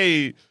like,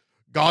 hey,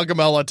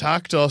 Gargamel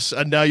attacked us,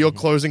 and now your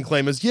closing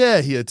claim is, yeah,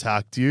 he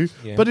attacked you,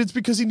 but it's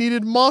because he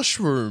needed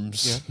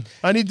mushrooms,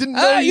 and he didn't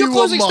know you your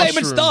closing were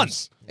statement's done.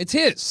 mushrooms. It's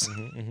his.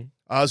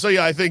 So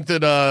yeah, I think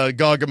that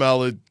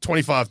Gargamel is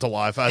 25 to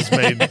life, as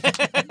made.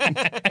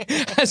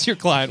 As your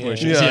client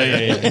wishes.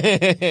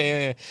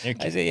 I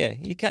say,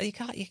 you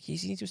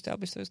need to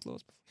establish those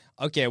laws.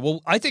 Okay,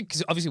 well, I think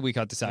 'cause obviously we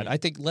can't decide. I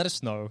think let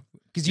us know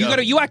because you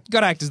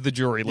gotta act as the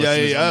jury.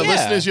 Listeners. Yeah.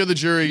 Listeners, you're the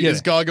jury. Yeah.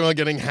 Is Gargamel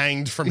getting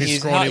hanged from his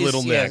scrawny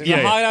little neck?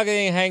 Yeah. Hydra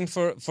getting hanged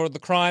for the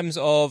crimes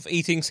of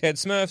eating said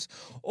Smurfs,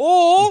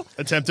 or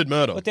Attempted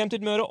murder.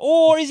 attempted murder,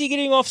 or is he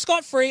getting off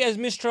scot-free as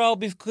mistrial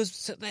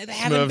because they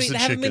haven't Smurfs been, are they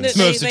haven't been, chickens.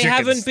 Smurfs are they chickens.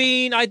 haven't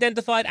been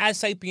identified as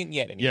sapient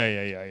yet.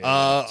 Anyway.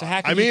 Yeah. So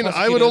how can I you mean, I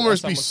prosecute would a-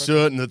 almost someone be for-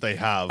 certain that they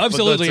have. but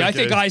Absolutely. that's I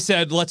think okay. I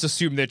said let's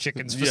assume they're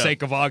chickens for Yeah.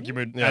 sake of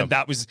argument, Yeah. and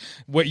that was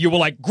what you were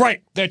like.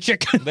 Great, they're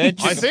chickens. I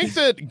think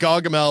that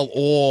Gargamel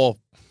or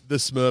the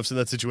Smurfs in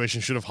that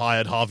situation should have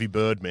hired Harvey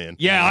Birdman.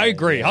 Yeah, I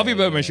agree. Harvey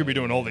Birdman should be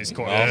doing all these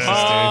court cases, dude.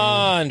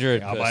 100%.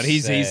 Yeah, but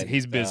he's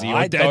busy. Or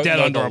I dead don't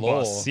know under the a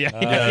bus. law.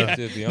 Yeah.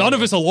 To be None of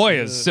honest. us are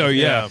lawyers, so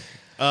yeah.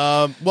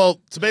 Well,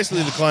 so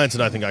basically, the clients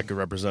that I think I could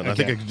represent, I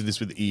think I could do this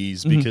with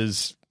ease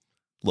because,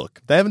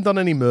 look, they haven't done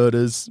any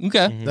murders.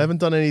 Okay. They haven't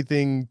done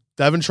anything.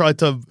 They haven't tried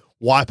to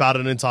wipe out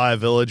an entire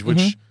village,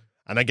 which,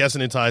 and I guess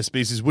an entire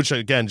species, which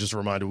again, just a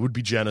reminder, would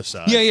be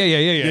genocide. Yeah.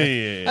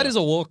 Yeah. That is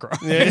a war crime.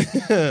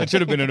 It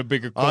should have been in a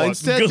bigger court.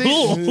 Instead,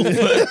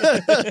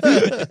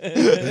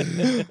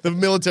 the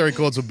military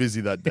courts were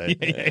busy that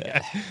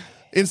day.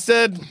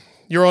 Instead,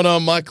 Your Honor,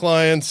 my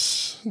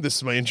clients, this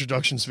is my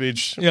introduction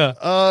speech.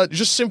 Yeah.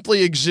 Just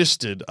simply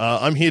existed.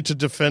 I'm here to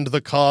defend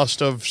the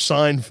cast of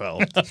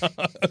Seinfeld.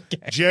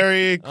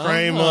 Jerry,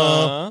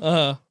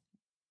 Kramer,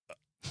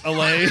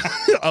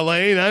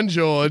 Elaine and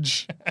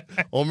George.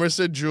 Almost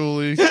said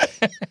Julie.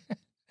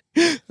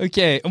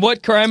 Okay. And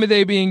what crime are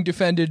they being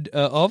defended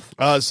of?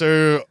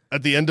 So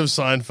at the end of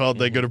Seinfeld,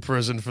 they go to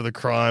prison for the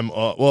crime,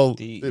 for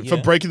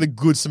breaking the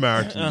Good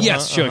Samaritan.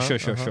 Yes. Sure.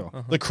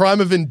 The crime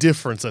of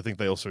indifference, I think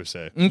they also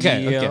say.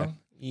 Okay.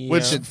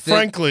 Which,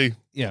 frankly,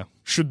 Yeah.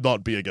 should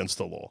not be against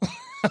the law.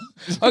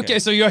 Okay,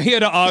 so you're here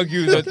to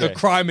argue that the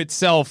crime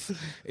itself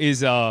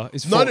is No.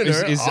 is I'm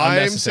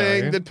unnecessary.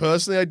 saying that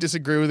personally I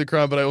disagree with the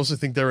crime, but I also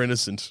think they're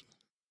innocent.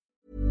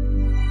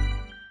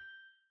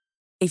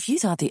 If you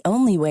thought the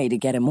only way to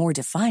get a more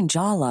defined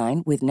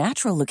jawline with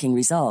natural-looking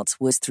results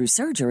was through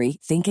surgery,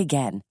 think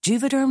again.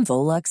 Juvederm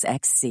Volux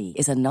XC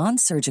is a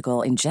non-surgical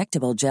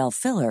injectable gel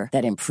filler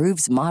that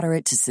improves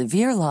moderate to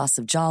severe loss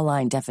of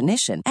jawline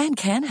definition and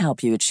can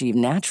help you achieve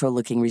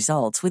natural-looking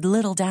results with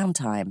little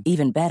downtime.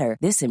 Even better,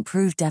 this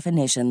improved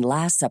definition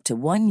lasts up to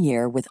 1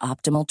 year with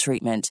optimal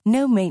treatment.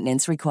 No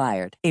maintenance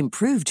required.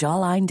 Improve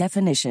jawline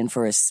definition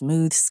for a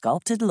smooth,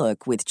 sculpted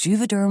look with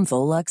Juvederm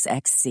Volux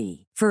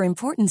XC. For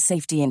important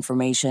safety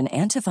information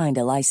and to find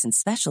a licensed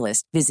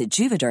specialist, visit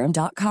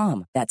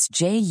Juvederm.com. That's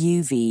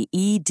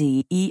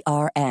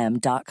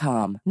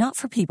JUVEDERM.com. Not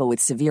for people with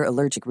severe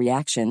allergic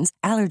reactions,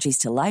 allergies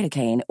to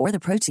lidocaine, or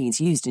the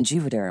proteins used in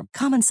Juvederm.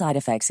 Common side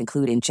effects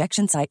include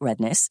injection site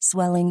redness,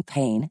 swelling,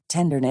 pain,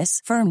 tenderness,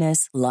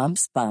 firmness,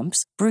 lumps,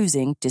 bumps,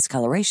 bruising,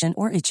 discoloration,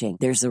 or itching.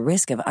 There's a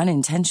risk of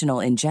unintentional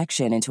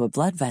injection into a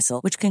blood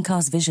vessel, which can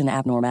cause vision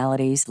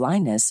abnormalities,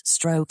 blindness,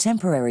 stroke,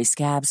 temporary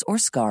scabs, or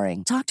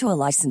scarring. Talk to a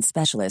licensed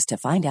specialist to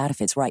find out if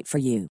it's right for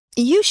you.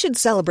 You should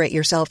celebrate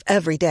yourself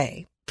every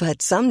day,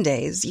 but some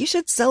days you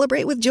should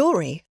celebrate with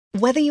jewelry.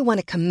 Whether you want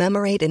to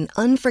commemorate an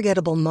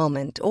unforgettable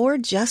moment or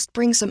just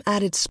bring some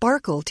added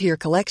sparkle to your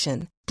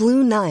collection,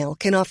 Blue Nile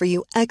can offer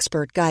you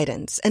expert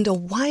guidance and a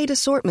wide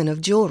assortment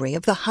of jewelry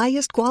of the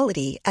highest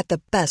quality at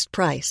the best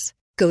price.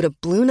 Go to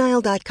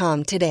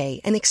BlueNile.com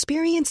today and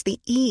experience the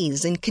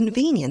ease and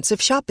convenience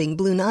of shopping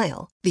Blue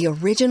Nile, the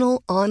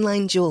original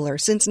online jeweler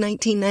since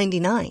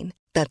 1999.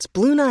 That's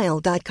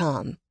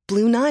BlueNile.com.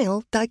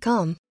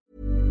 BlueNile.com.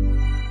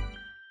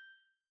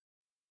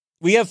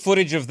 We have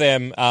footage of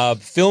them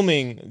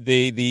filming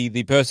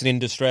the person in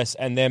distress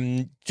and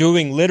them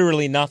doing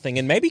literally nothing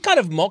and maybe kind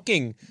of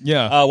mocking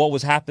what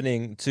was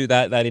happening to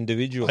that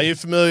individual. Are you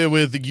familiar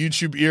with the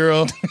YouTube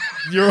era?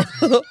 Your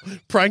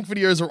prank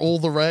videos are all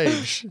the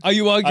rage. Are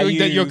you arguing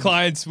that your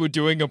clients were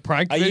doing a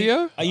prank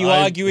video? Are you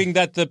arguing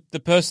that the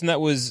person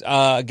that was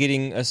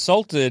getting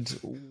assaulted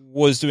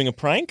was doing a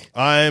prank?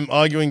 I'm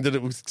arguing that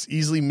it was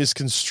easily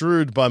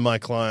misconstrued by my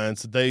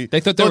clients. They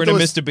thought they were in a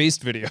there Mr.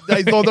 Beast video.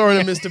 They thought they were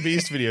in a Mr.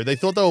 Beast video. They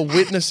thought they were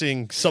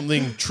witnessing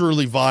something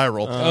truly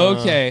viral.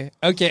 Okay.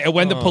 And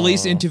when the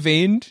police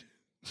intervened,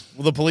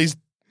 Well, the police,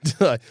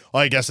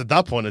 I guess at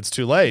that point it's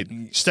too late.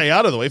 Stay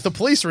out of the way. If the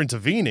police are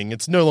intervening,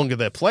 it's no longer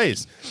their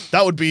place.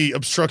 That would be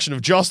obstruction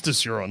of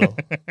justice, Your Honor.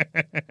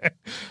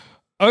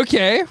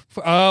 okay.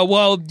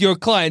 Well, your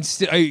client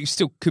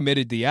still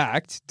committed the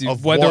act.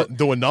 Of what?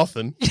 Doing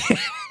nothing.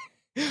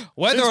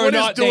 Whether Since or when is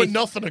not doing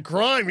nothing a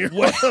crime, Your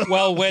Honor?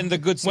 Well, when the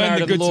Good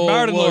Samaritan,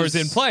 law is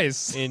in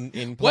place. In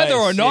place, Whether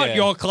or not yeah.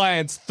 your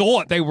clients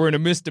thought they were in a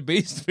Mr.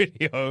 Beast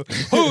video,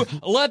 who,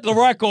 let the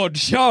record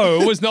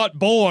show, was not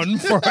born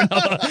for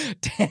another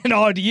 10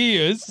 odd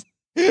years,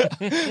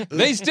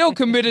 they still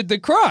committed the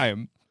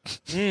crime.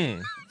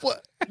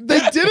 What?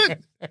 They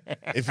didn't.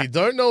 If you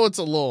don't know it's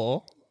a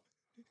law,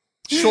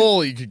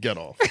 surely you could get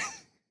off.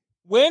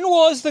 When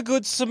was the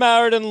Good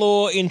Samaritan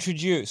law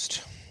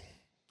introduced?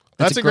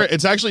 That's a great.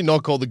 It's actually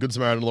not called the Good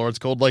Samaritan law. It's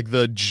called like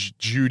the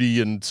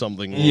Judy and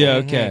something. Yeah,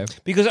 okay.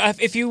 Because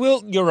if you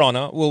will, Your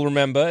Honor, will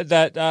remember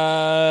that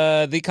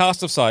the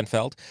cast of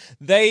Seinfeld,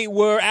 they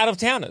were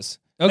out-of-towners.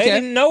 Okay. They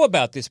didn't know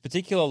about this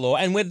particular law,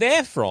 and where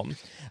they're from,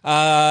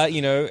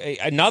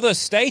 another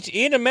state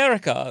in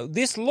America,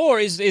 this law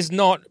is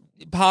not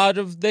part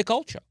of their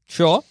culture.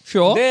 Sure.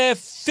 They're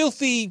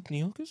filthy New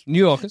Yorkers.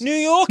 New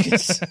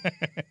Yorkers.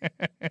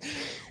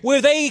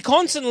 Where they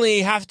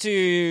constantly have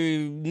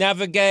to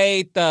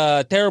navigate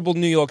the terrible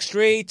New York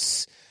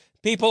streets,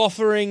 people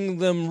offering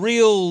them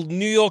real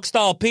New York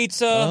style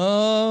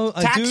pizza,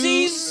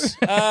 taxis,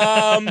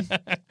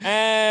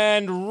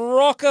 and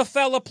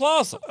Rockefeller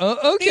Plaza.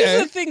 Okay. These are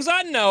the things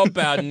I know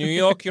about New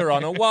York, Your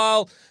Honor,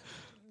 while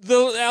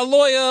our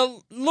lawyer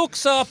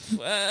looks up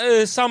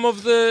some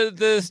of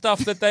the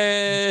stuff that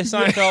the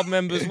Seinfeld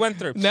members went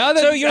through. Now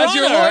that your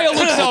lawyer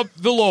looks up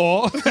the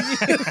law,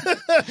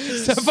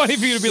 it's so funny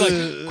for you to be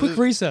like, quick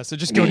recess, or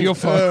just go to your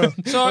phone.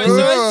 So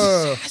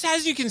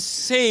as you can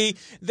see,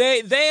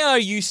 they are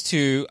used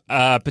to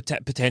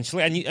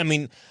potentially,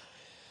 and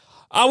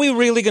are we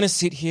really going to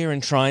sit here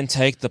and try and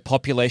take the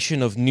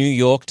population of New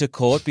York to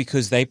court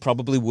because they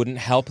probably wouldn't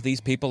help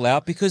these people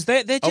out because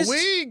they're just...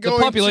 The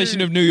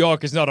population of New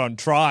York is not on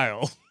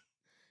trial.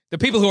 The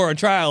people who are on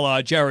trial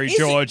are Jerry,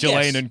 George,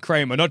 Elaine, and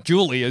Kramer, not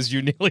Julie, as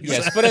you nearly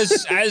said. Yes, but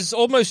as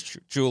almost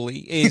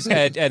Julie is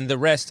and the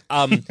rest,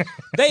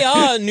 they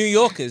are New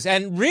Yorkers.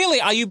 And really,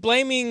 are you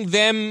blaming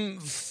them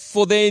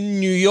for their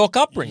New York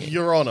upbringing?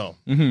 Your Honor,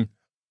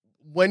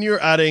 when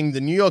you're adding the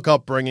New York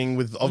upbringing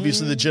with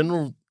obviously the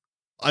general...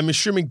 I'm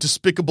assuming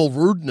despicable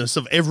rudeness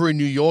of every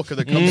New Yorker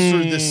that comes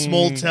through this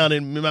small town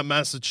in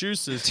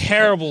Massachusetts.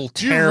 Terrible.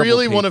 Do you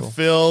really want to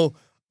fill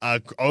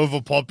a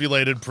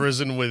overpopulated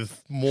prison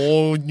with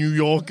more New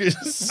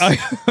Yorkers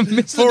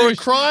for a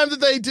crime that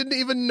they didn't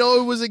even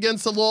know was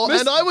against the law?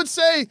 And I would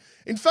say,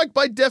 in fact,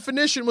 by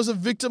definition, was a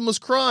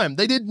victimless crime.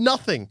 They did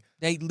nothing.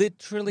 They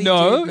literally did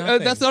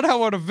nothing. That's not how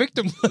what a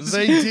victim was.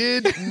 They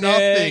did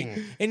nothing.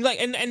 Yeah. And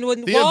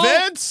when the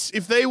events,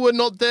 if they were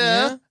not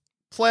there,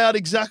 play out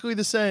exactly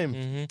the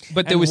same.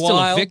 But there was still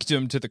a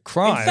victim to the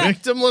crime.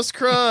 Victimless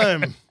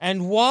crime.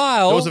 And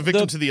while... There was a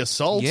victim to the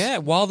assault. Yeah,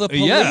 while the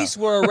police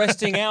were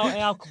arresting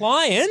our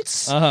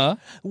clients, Uh-huh.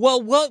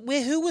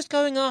 Who was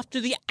going after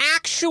the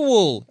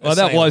actual Well,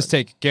 that was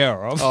taken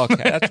care of.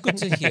 Okay, that's good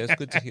to hear. It's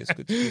good to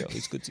hear.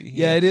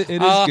 Yeah, it is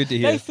good to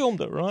hear. They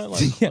filmed it, right?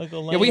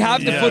 Yeah, we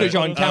have the footage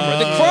on camera.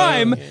 The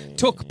crime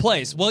took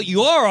place. Well,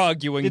 you are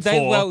arguing Did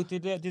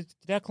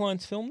our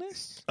clients film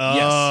this?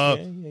 Yes.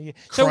 Yeah.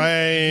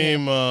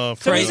 Crime.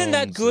 So isn't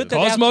that good? That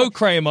Cosmo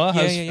Kramer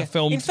has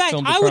filmed. In fact,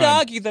 filmed I the would crime.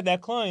 argue that our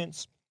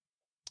clients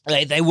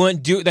they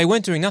weren't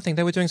doing nothing.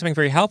 They were doing something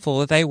very helpful.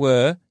 That they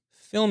were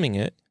filming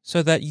it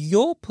so that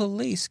your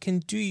police can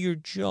do your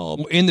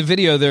job. In the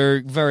video,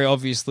 they're very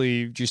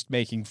obviously just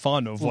making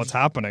fun of what's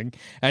happening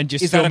and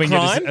just Is that a filming it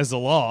crime? as a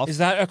laugh. Is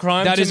that a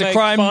crime? That to is a make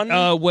crime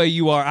fun? where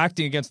you are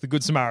acting against the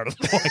Good Samaritan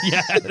law.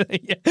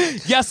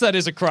 Yes, that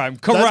is a crime.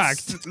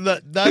 Correct.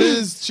 That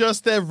is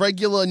just their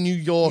regular New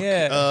York.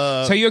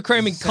 Yeah. So you're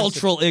claiming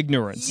cultural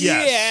ignorance.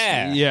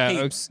 Yes. Yeah.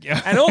 Heaps. Okay.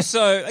 And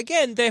also,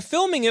 again, they're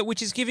filming it,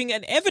 which is giving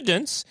an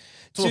evidence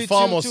To a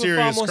far more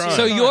serious crime.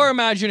 So you're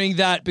imagining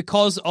that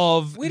because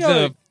of we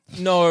don't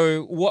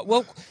know what.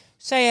 Well,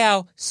 say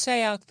out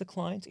the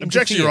client.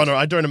 Objection, Your Honor.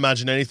 I don't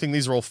imagine anything.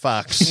 These are all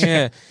facts.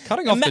 Yeah,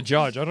 cutting off the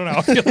judge. I don't know how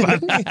I feel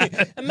about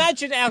that.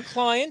 Imagine our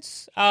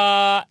clients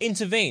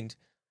intervened.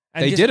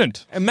 And They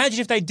didn't.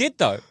 Imagine if they did,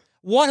 though.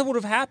 What would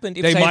have happened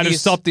if They might have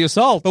stopped the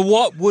assault. But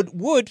what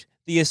would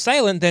the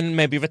assailant then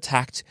maybe have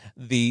attacked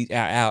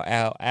our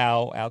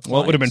client.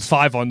 Well, it would have been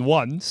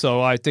 5-on-1,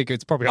 so I think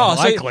it's probably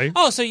unlikely.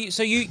 So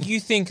you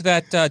think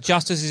that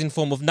justice is in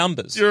form of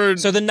numbers? You're-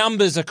 So the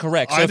numbers are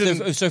correct. I So,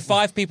 didn't- so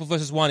 5 people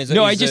versus 1 is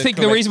No, is I just a think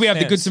the correct reason we have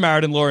the Good stance.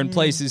 Samaritan law in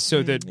place is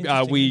so that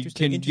we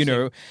interesting,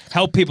 can,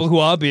 help people who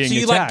are being So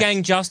you attacked. like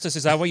gang justice?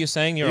 Is that what you're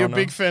saying, Your You're a Honor?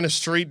 big fan of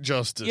street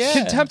justice. Yeah.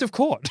 Contempt of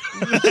court.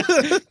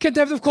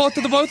 Contempt of court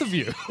to the both of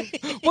you.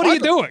 What are you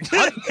doing?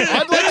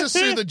 I'd like to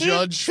sue the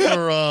judge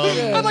for.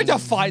 I'd like to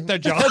fight the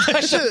judge.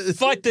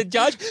 Fight the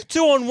judge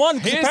 2-on-1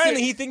 because Here's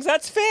apparently the- he thinks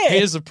that's fair.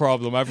 Here's the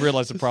problem. I've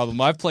realized the problem.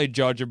 I've played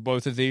judge in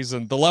both of these,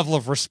 and the level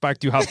of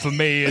respect you have for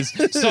me is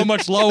so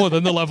much lower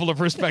than the level of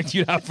respect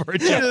you'd have for a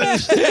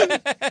judge.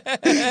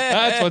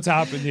 That's what's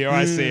happened here.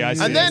 I see.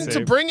 And then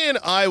to bring in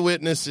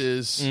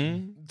eyewitnesses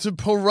to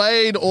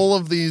parade all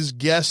of these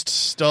guest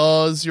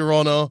stars, Your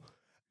Honor,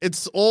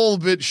 it's all a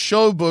bit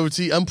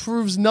showboaty and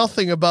proves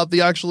nothing about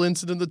the actual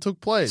incident that took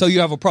place. So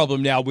you have a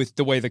problem now with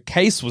the way the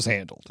case was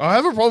handled. I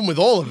have a problem with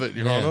all of it,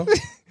 Your Honor.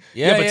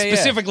 Yeah, but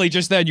specifically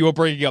just then you were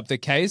bringing up the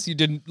case. You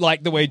didn't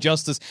like the way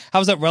justice. How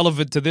is that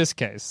relevant to this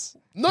case?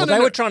 No, They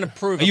were trying to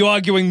prove Are you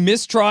arguing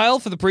mistrial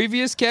for the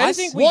previous case? I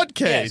think What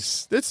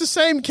case? It's the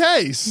same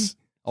case.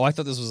 Oh, I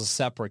thought this was a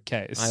separate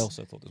case. I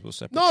also thought this was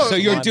separate. No. So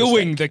you're My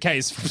doing the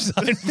case from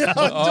Seinfeld.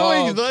 I'm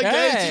doing the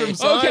Okay. case from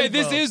Seinfeld. Okay,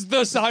 this is the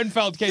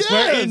Seinfeld case.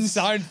 Yes. We're in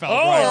Seinfeld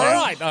Oh,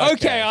 right now. right.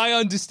 Okay, I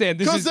understand.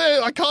 This Because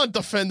is I can't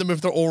defend them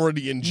if they're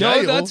already in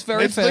jail. that's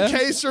very it's fair. the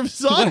case from we're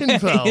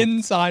Seinfeld. in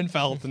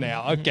Seinfeld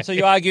now. Okay. So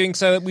you're arguing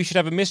so that we should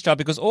have a mistrial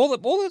because all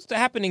that's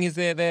happening is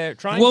they're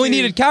trying. well, to... we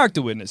needed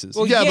character witnesses.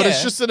 Well, yeah, but yeah.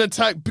 it's just an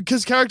attack.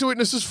 Because character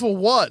witnesses for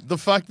what? The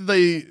fact that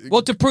they...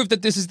 Well, to prove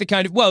that this is the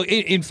kind of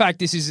in fact,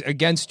 this is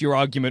against your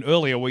argument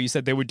earlier, where you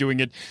said they were doing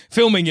it,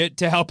 filming it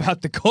to help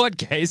out the court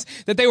case.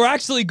 That they were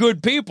actually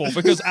good people,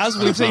 because as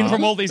we've seen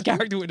from all these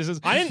character witnesses,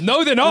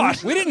 no, they're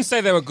not. We didn't say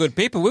they were good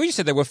people. We just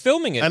said they were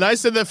filming it. And I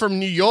said they're from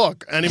New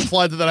York and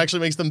implied that actually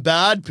makes them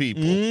bad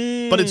people.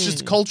 But it's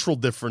just cultural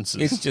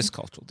differences. It's just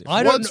cultural difference.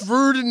 I don't. What's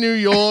rude in New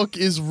York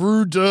is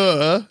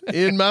ruder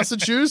in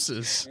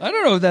Massachusetts. I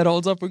don't know if that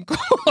holds up in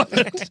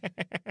court.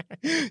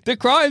 The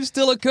crime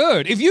still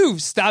occurred. If you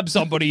stab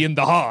somebody in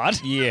the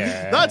heart,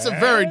 Yeah. That's a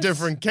very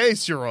different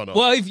case, Your Honor.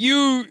 well, if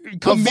you A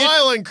commit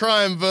violent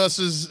crime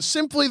versus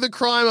simply the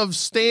crime of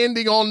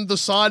standing on the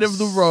side of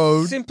the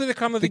road. Simply the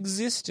crime of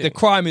existing. the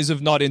crime is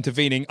of not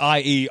intervening,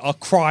 i.e., a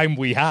crime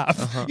we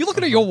have. You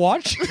looking at your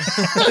watch?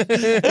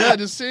 Yeah,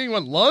 just seeing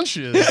what lunch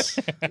is.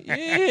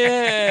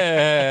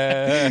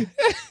 Yeah.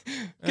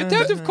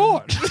 Contempt of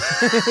court.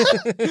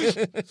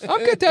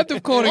 I'm contempt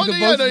of court and Oh, both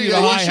yeah, no, of you to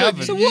yeah, high you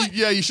heaven.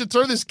 should, you should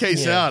throw this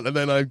case out, and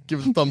then I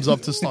give a thumbs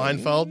up to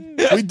Steinfeld.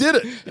 We did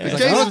it. The case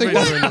I has don't been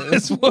think doing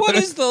that's this. What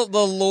is the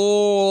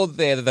law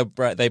there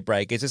that they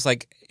break? It's just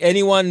like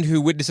anyone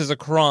who witnesses a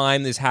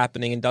crime that's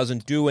happening and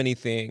doesn't do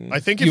anything. I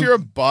think if you're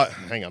a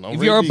hang on, I'll If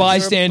read you're a these.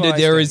 bystander,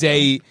 there is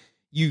a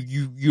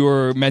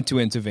you're meant to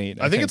intervene.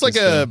 I think it's like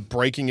is a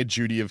breaking a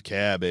duty of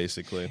care,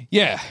 basically.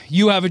 yeah.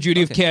 You have a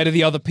duty of care to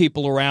the other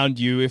people around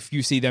you if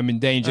you see them in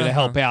danger to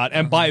help out,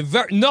 and by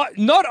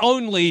not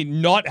only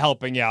not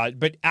helping out,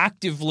 but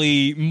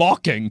actively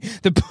mocking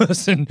the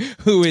person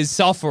who is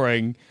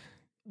suffering.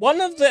 One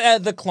of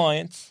the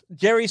clients,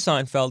 Jerry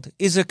Seinfeld,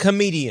 is a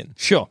comedian.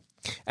 Sure.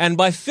 And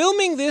by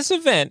filming this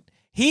event,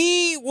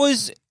 he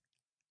was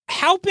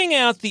helping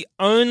out the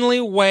only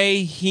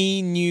way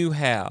he knew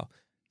how,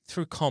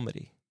 through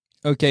comedy.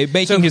 Okay,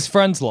 making his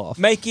friends laugh.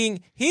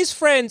 Making his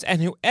friends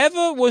and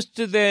whoever was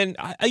to then...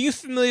 Are you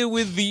familiar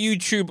with the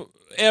YouTube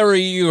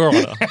area, Your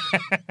Honor?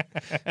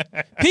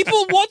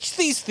 People watch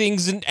these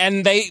things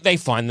and they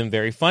find them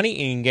very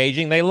funny,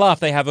 engaging. They laugh.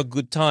 They have a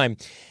good time.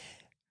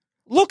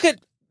 Look at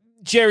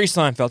Jerry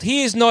Seinfeld.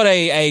 He is not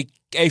a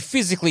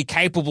physically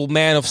capable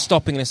man of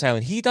stopping an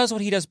assailant. He does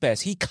what he does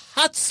best. He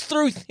cuts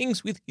through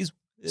things with his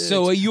words.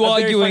 So are you A very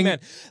funny arguing- man.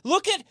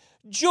 Look at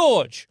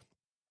George.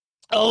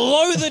 A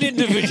loathed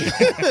individual.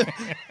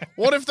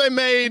 What if they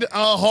made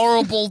a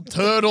horrible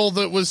turtle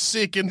that was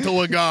sick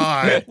into a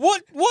guy?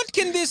 What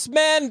can this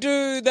man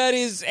do that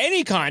is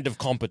any kind of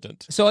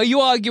competent? So are you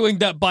arguing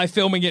that by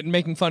filming it and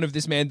making fun of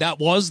this man, that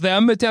was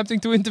them attempting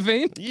to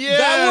intervene? Yeah,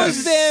 That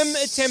was them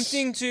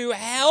attempting to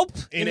help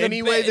In the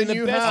any way in that the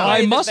you best have. way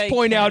I that must they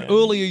point out can.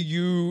 earlier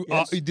you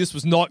this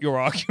was not your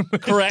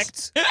argument.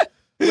 Correct.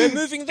 We're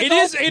moving the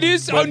It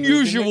is We're moving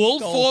unusual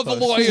the for the goalposts.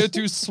 lawyer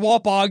to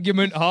swap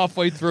argument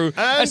halfway through,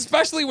 And-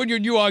 especially when your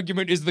new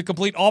argument is the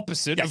complete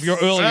opposite of your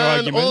earlier And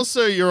argument.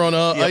 also, Your Honor,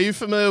 are you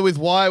familiar with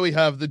why we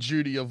have the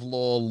duty of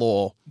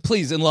law?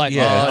 Please enlighten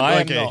Yeah. me. I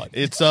am okay. not.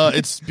 It's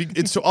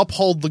to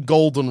uphold the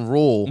golden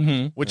rule,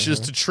 Mm-hmm. which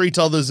is to treat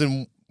others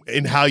in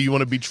how you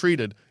want to be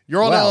treated.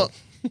 Your Honor, Well.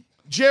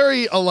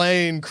 Jerry,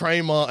 Elaine,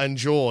 Kramer, and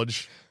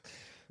George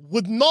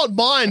would not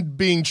mind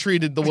being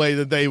treated the way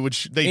that they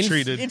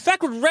treated. In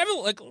fact, would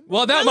revel. Like,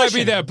 Well, that might be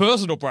relishing. their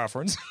personal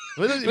preference,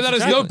 but that has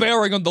no Exactly.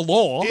 bearing on the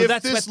law. if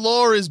that's this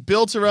law is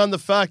built around the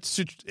fact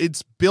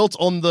it's built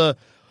on the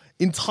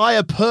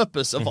entire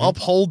purpose of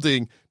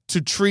upholding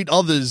to treat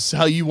others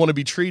how you want to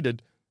be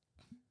treated,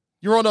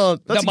 Your Honor,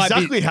 that's That might be-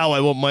 exactly how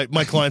I want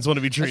my clients want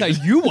to be That's treated.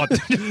 how you want them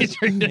to be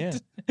treated. Yeah.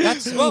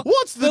 That's well,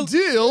 What's the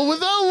deal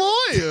with our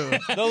lawyer?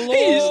 the law.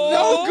 He's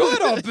no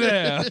good up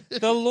there.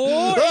 The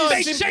law. They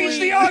is changed simply-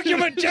 the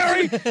argument,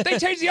 Jerry. They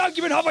changed the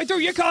argument halfway through.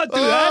 You can't do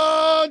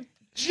that.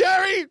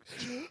 Jerry,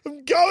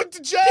 I'm going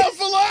to jail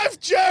for life,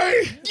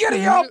 Jerry.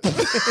 Giddy up.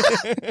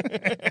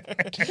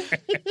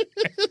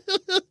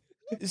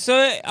 So,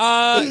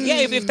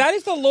 if that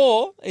is the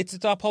law, it's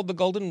to uphold the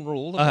golden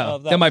rule.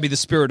 Of That might be the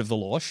spirit of the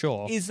law,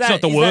 sure. Is It's that-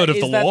 not the is word that- of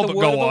the is that law, the but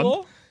word go of the on.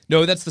 law?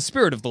 No, that's the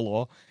spirit of the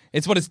law.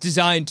 It's what it's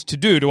designed to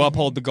do, to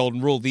uphold the golden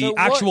rule. The So what-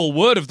 actual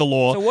word of the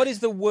law. So, what is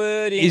the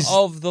wording Is-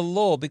 of the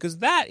law? Because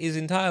that is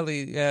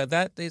entirely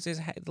that is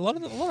a lot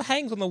of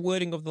hangs on the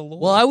wording of the law.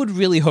 Well, I would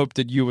really hope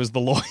that you, as the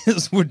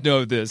lawyers, would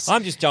know this.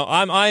 I'm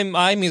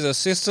his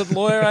assistant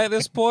lawyer at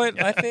this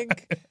point. I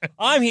think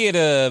I'm here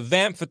to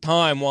vamp for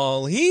time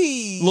while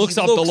he Looks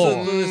up the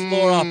law. This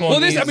law up on Well,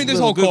 this his this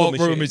little whole Google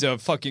courtroom machine. is a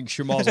fucking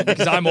schmozzle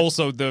because I'm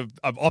also the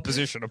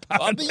opposition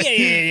apparently.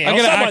 Yeah. I'm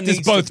going to Someone act as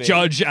needs to both be.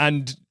 judge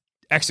and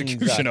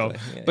executioner,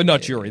 Exactly. Yeah, but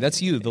not jury.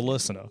 That's you, the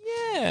listener.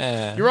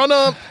 Yeah. Your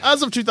Honor,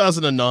 as of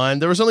 2009,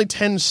 there was only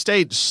 10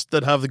 states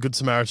that have the Good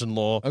Samaritan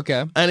law.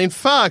 Okay. And in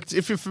fact,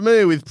 if you're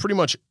familiar with pretty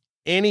much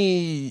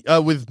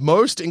with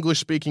most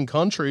English-speaking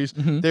countries,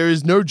 there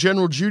is no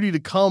general duty to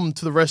come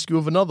to the rescue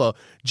of another.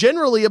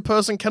 Generally, a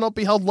person cannot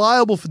be held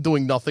liable for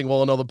doing nothing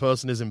while another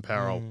person is in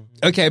peril.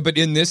 Okay, but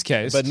in this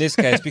case, But in this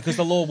case, because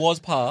the law was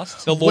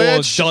passed, the law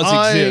Which does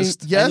I-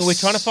 exist. Yes. and we're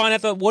trying to find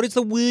out what is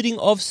the wording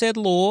of said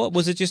law.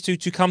 Was it just to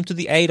come to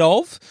the aid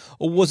of,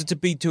 or was it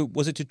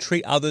to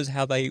treat others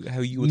how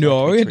you would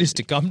No, like to it be is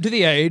to treated? come to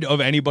the aid of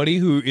anybody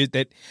who is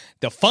that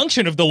the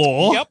function of the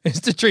law Yep.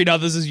 is to treat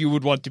others as you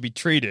would want to be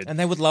treated. And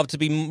they would love to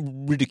be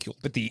ridiculed.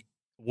 But the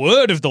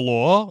word of the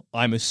law,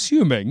 I'm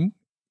assuming,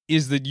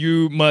 is that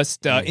you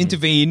must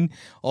intervene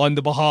on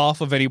the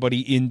behalf of anybody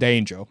in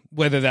danger,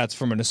 whether that's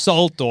from an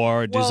assault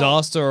or a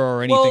disaster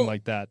or anything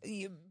like that.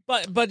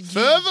 But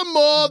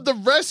Furthermore, the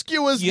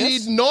rescuers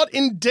Yes? need not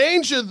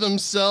endanger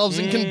themselves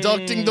in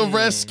conducting the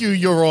rescue,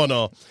 Your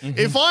Honor.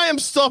 If I am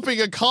stopping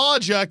a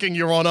carjacking,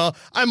 Your Honor,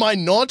 am I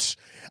not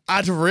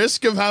at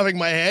risk of having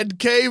my head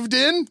caved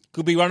in?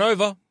 could be run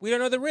over. We don't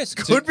know the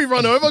risk. Could be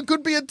run over,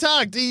 could be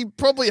attacked. He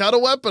probably had a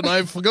weapon.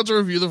 I forgot to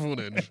review the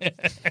footage.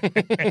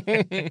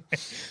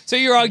 So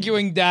you're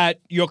arguing that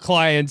your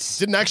clients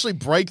Didn't actually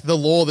break the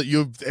law that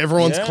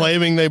everyone's Yeah.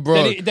 claiming they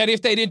broke. that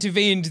if they'd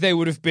intervened, they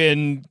would have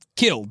been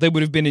killed. They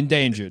would have been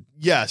endangered.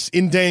 Yes,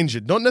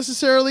 endangered. Not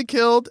necessarily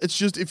killed. It's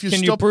just if you Can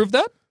you stop. prove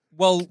that?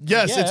 Well,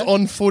 Yes, yeah. it's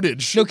on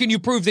footage. No, can you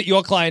prove that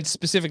your clients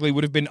specifically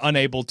would have been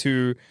unable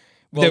to?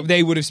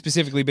 They would have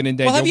specifically been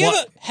endangered. Well, have you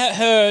What- ever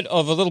heard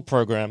of a little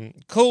program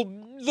called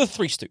The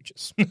Three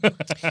Stooges?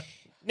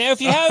 Now,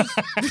 if you have,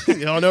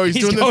 I know he's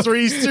doing the going-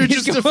 Three he's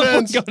Stooges going-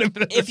 defense. going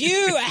over the- if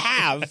you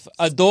have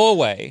a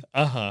doorway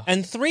Uh-huh.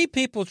 and three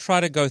people try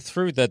to go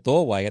through that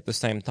doorway at the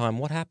same time,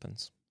 what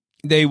happens?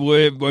 They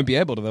won't be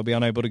able to. They'll be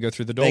unable to go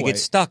through the doorway. get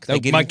stuck. They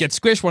might get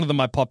squished. One of them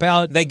might pop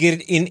out. They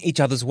get in each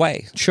other's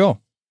way. Sure.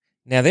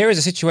 Now, there is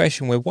a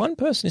situation where one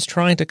person is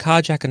trying to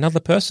carjack another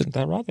person. Is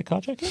that right? They're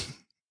carjacking?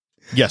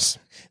 Yes.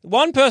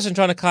 One person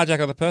trying to carjack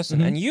another person,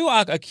 Mm-hmm. and you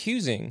are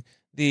accusing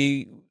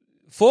the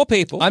four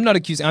people. I'm not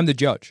accusing. I'm the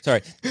judge.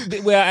 Sorry,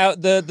 where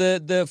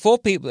the four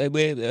people,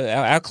 where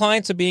our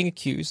clients are being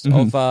accused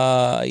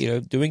Mm-hmm.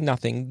 of doing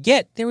nothing.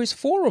 Yet there is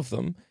four of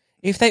them.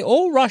 If they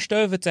all rushed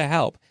over to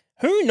help,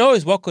 who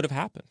knows what could have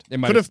happened? They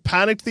might Could have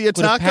panicked the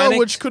attacker, panicked.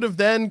 which could have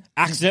then.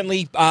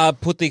 Accidentally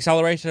put the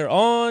accelerator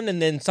on,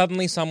 and then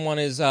suddenly someone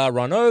is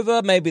run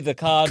over. Maybe the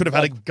car Could have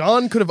had a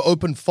gun, could have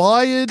opened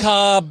fired.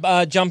 car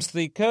jumps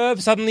the curb.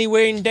 Suddenly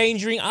we're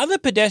endangering other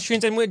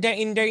pedestrians, and we're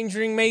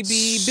endangering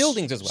maybe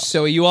buildings as well.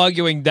 So are you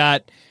arguing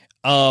that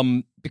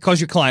because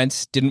your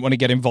clients didn't want to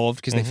get involved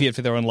because Mm-hmm. they feared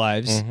for their own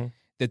lives,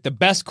 that the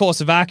best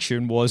course of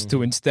action was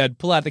to instead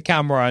pull out the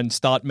camera and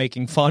start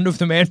making fun of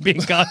the man being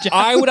carjacked?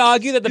 I would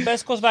argue that the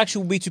best course of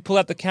action would be to pull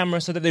out the camera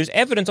so that there's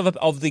evidence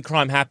of the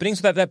crime happening,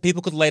 so that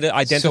people could later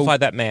identify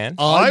that man.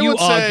 Are I you would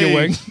say-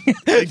 arguing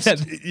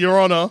that, Your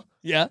Honor,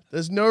 yeah,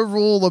 there's no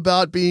rule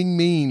about being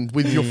mean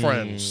with your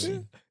friends.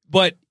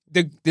 but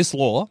this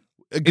law,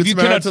 Good if you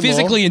cannot Samaritan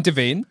physically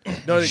intervene,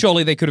 No,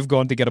 surely they could have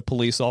gone to get a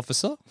police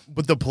officer.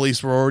 But the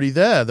police were already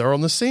there. They're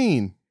on the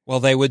scene. Well,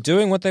 they were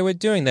doing what they were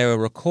doing. They were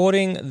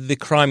recording the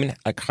crime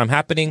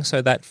happening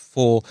so that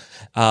for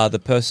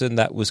the person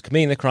that was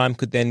committing the crime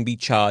could then be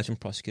charged and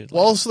prosecuted.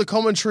 later. Whilst the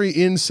commentary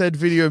in said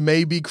video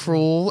may be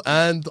cruel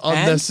and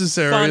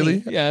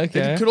unnecessarily, funny. Yeah,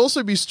 okay. it could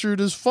also be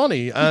strewed as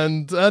funny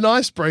and an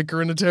icebreaker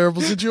in a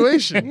terrible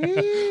situation.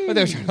 But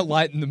they were trying to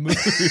lighten the mood.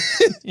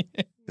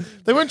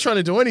 They weren't trying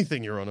to do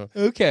anything, Your Honor.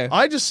 Okay.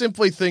 I just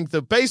simply think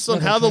that based on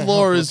how the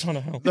law is,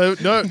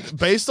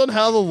 based on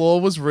how the law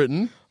was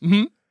written,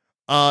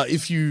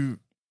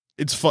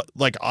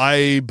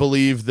 I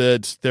believe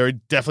that they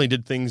definitely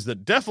did things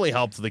that definitely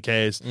helped the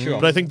case.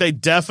 Sure. But I think they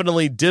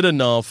definitely did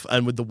enough,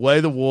 and with the way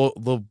the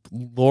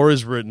law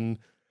is written,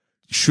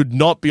 should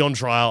not be on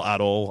trial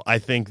at all. I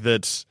think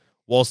that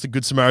whilst the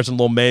Good Samaritan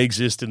law may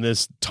exist in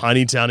this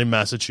tiny town in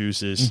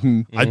Massachusetts,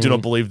 I do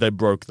not believe they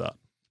broke that.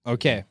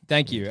 Okay,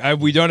 thank you.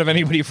 We don't have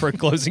anybody for a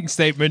closing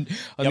statement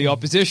on the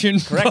opposition.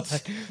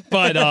 Correct.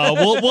 But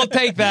we'll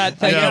take that.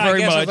 Thank you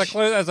very much.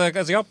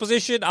 As the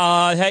opposition,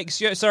 hey,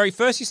 sorry,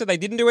 first you said they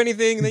didn't do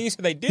anything, then you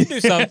said they did do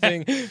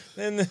something.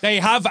 Then They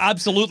have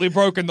absolutely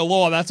broken the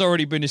law. That's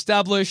already been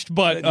established.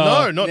 But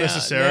No, not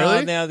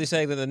necessarily. Now they're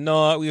saying that they're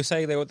not. We were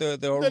saying they were wrong.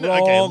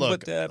 Okay,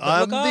 look,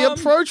 but the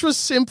approach was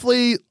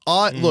simply,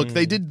 look,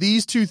 they did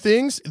these two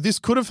things. This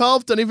could have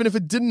helped, and even if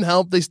it didn't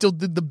help, they still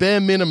did the bare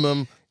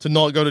minimum to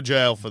not go to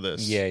jail for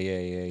this. Yeah.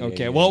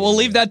 okay, well, we'll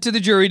leave that to the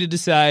jury to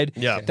decide.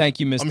 Yeah.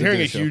 Thank you, Mr. I'm hearing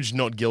Bishop. a huge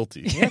not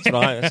guilty. That's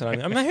what I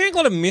mean. I'm hearing a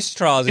lot of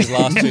mistrials these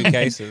last two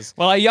cases.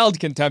 Well, I yelled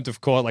contempt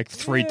of court like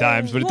 3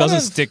 times, but it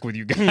doesn't stick with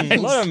you guys. A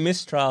lot of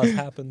mistrials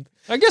happened.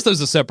 I guess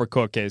those are separate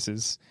court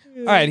cases.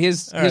 All right,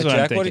 here's what I'm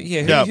Jack,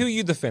 thinking. who are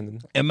you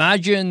defending?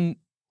 Imagine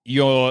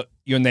your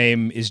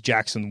name is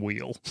Jackson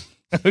Wheel.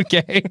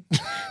 Okay?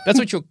 That's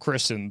what you're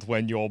christened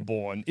when you're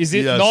born. Is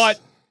it Yes. not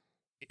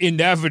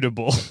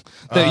inevitable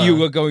that you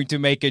were going to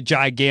make a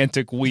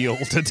gigantic wheel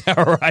to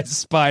terrorize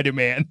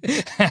Spider-Man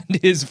and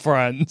his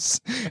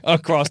friends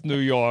across New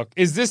York?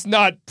 Is this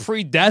not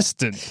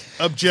predestined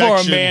Objection.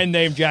 for a man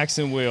named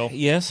Jackson Wheel?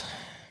 Yes.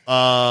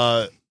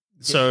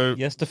 So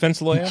Yes,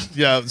 defense lawyer.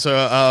 yeah, so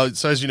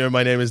as you know,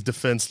 my name is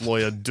defense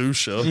lawyer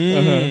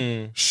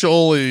Dusha.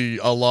 Surely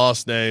a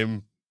last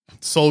name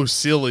so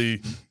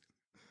silly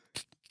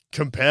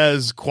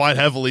compares quite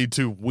heavily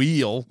to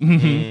Wheel.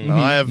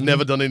 I have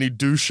never done any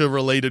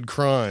Dusha-related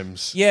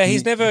crimes. Yeah,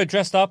 he's never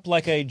dressed up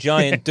like a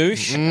giant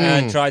douche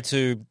and tried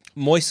to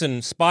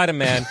moisten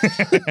Spider-Man.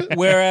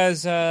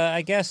 Whereas,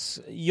 I guess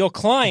your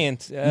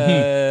client,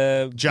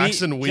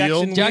 Jackson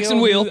Wheel.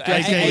 Jackson Wheel.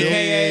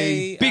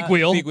 aka Big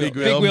Wheel. Big Wheel. Big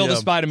Wheel, the yeah.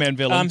 Spider-Man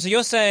villain. So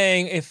you're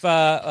saying if you've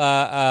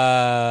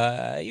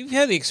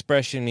heard the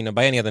expression,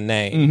 by any other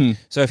name.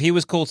 So if he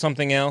was called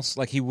something else,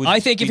 like he would. I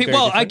think if be he, very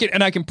well,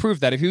 different? I can prove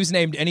that if he was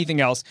named anything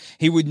else,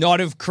 he would not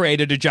have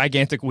created a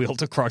gigantic wheel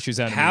to crush his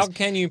enemies. How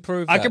can you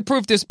prove that? I can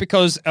prove this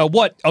because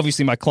what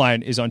obviously my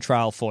client is on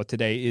trial for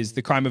today is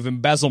the crime of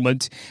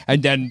embezzlement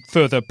and then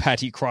further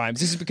petty crimes.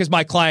 This is because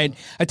my client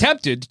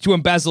attempted to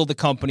embezzle the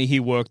company he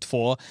worked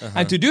for,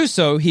 and to do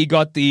so, he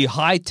got the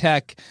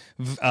high-tech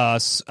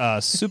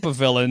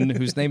supervillain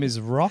whose name is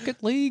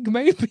Rocket League,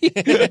 maybe?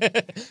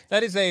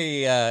 That is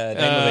a name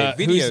of a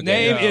video whose game.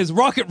 name is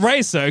Rocket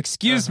Racer,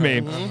 excuse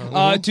me,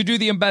 to do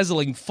the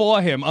embezzling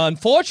for him.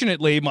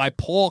 Unfortunately, my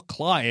poor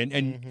client,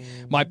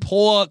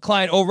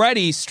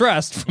 already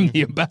stressed from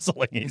the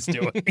embezzling he's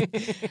doing,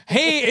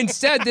 he,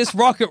 instead, this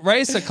Rocket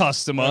Racer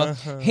customer,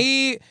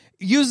 he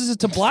uses it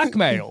to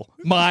blackmail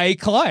my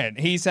client.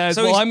 He says,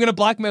 So well, he's- I'm going to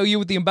blackmail you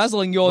with the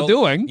embezzling you're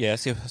doing.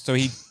 Yes, so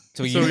he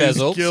So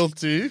embezzled. he's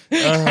guilty.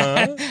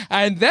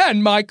 And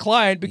then my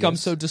client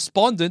becomes so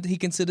despondent, he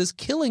considers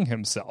killing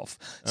himself.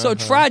 So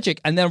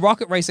tragic. And then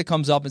Rocket Racer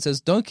comes up and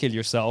says, don't kill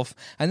yourself.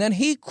 And then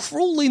he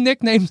cruelly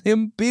nicknames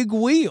him Big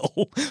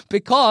Wheel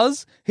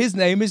because his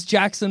name is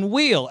Jackson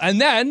Wheel. And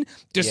then,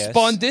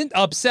 despondent,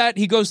 upset,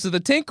 he goes to the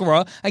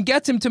Tinkerer and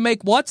gets him to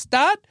make what's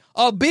that?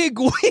 A big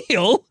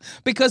wheel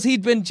because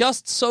he'd been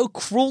just so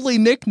cruelly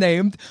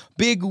nicknamed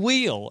Big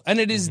Wheel. And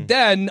it is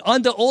then,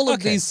 under all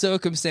of these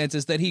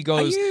circumstances, that he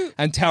goes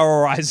and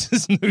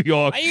terrorizes New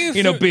York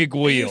in a big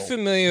wheel. Are you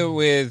familiar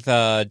with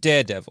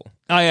Daredevil?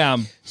 I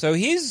am. So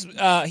he's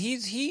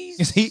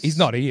He's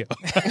not here.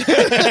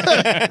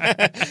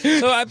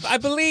 so I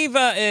believe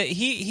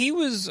he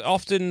was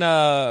often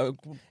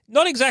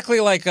not exactly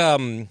like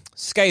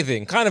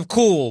scathing, kind of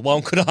cool,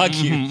 one could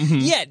argue.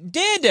 Yet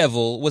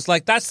Daredevil was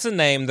like, that's the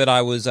name that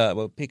I was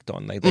picked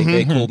on.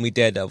 They called me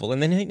Daredevil,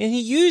 and then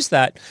he used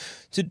that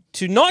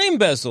to not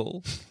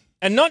embezzle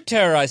and not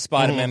terrorize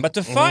Spider-Man, but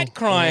to fight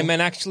crime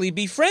and actually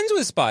be friends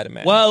with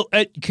Spider-Man. Well,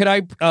 could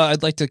I?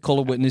 I'd like to call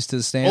a witness to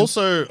the stand.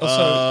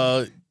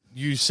 Also,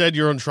 you said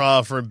you're on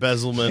trial for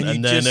embezzlement And you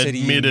and then just said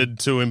he- admitted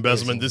to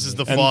embezzlement. This is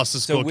the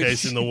fastest so court which-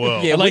 case in the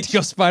world. Yeah, I'd like to go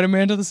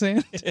Spider-Man to the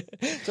stand.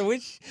 so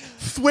which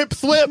Thwip,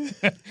 thwip.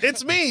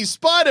 It's me,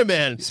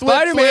 Spider-Man. Thwip,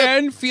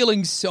 Spider-Man,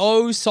 feeling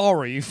so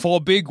sorry for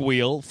Big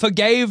Wheel,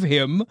 forgave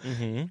him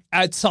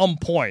at some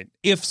point.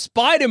 If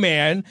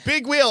Spider-Man, thwip.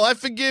 Big Wheel, I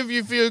forgive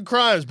you for your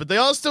crimes, but they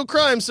are still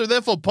crimes, so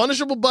therefore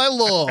punishable by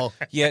law.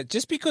 yeah,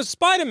 just because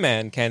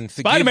Spider-Man can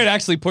forgive. Spider-Man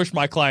actually pushed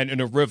my client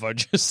in a river,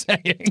 just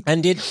saying.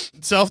 And did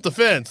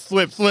Self-defense.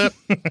 Thwip,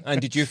 thwip.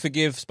 did you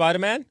forgive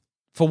Spider-Man?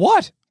 For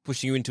what?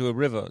 Pushing you into a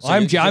river.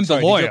 I'm the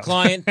sorry, lawyer. Did your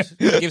client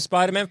forgive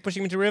Spider-Man for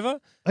pushing him into a river?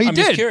 He I'm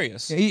did. just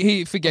curious.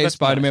 He forgave That's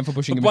Spider-Man nice. for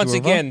pushing But him once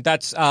into a river. again,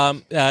 that's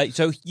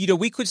so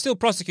we could still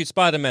prosecute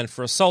Spider-Man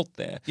for assault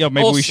there. Yeah,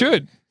 maybe we Also-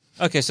 should.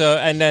 Okay, so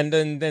and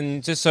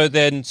then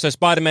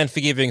Spider-Man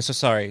forgiving. So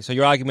sorry. So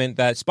your argument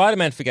that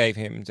Spider-Man forgave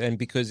him, and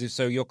because if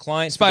so, your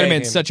client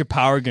Spider-Man's forgave him. such a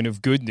paragon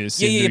of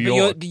goodness in Yeah, New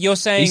York. but you're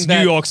saying He's that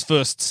New York's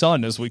first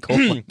son, as we call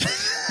him.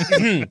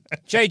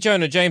 J.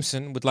 Jonah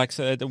Jameson would like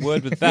the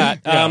word with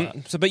that.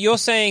 But you're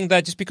saying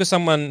that just because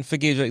someone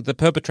forgives like, the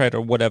perpetrator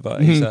or whatever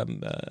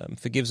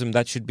forgives him,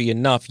 that should be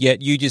enough.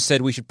 Yet you just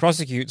said we should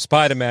prosecute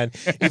Spider-Man,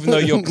 even though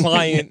your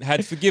client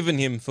had forgiven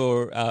him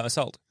for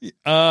assault.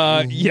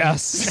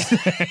 Yes.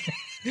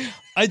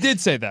 I did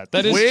say that.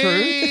 That is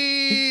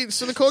true.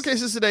 So the court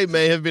cases today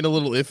may have been a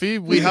little iffy.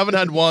 We haven't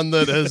had one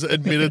that has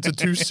admitted to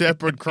two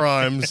separate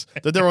crimes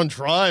that they're on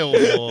trial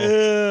for.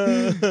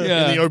 In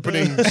the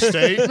opening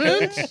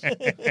statement,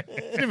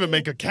 didn't even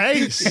make a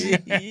case.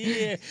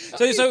 Yeah.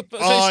 So still,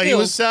 he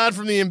was sad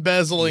from the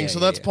embezzling, so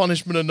that's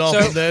punishment enough. So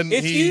and then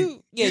if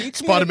you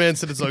Spider-Man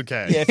said it's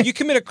okay. Yeah, if you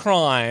commit a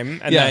crime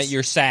and Yes. that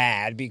you're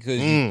sad because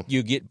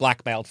you get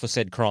blackmailed for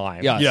said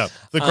crime. Yes. Yeah,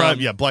 the crime.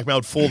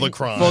 Blackmailed for the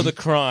crime. For the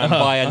crime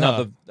by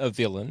another a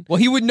villain. Well,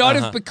 he would not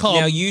have become.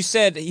 Now you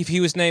said if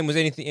his name was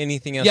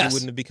anything else, Yes. he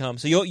wouldn't have become.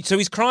 So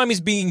his crime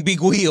is being Big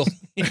Wheel.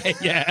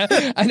 Yeah.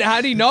 And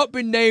had he not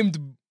been named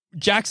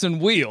Jackson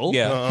Wheel,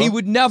 Yeah. he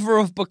would never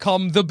have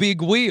become the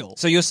Big Wheel.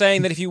 So you're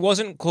saying that if he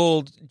wasn't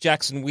called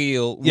Jackson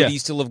Wheel, would he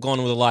still have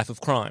gone with a life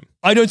of crime?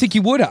 I don't think he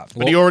would have.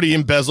 But he already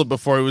embezzled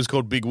before he was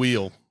called Big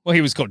Wheel. Well,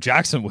 he was called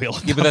Jackson Wheel.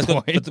 At Yeah, but, that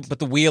that's point. but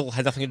the wheel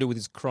had nothing to do with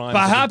his crime.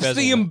 Perhaps His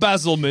the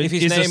embezzlement If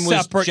his is a name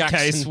was separate Jackson-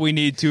 case we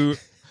need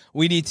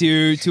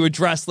to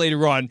address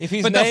later on. If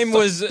his But the name fu-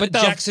 was but the-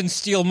 Jackson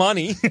Steal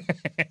Money,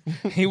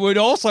 he would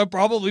also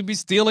probably be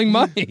stealing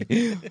money.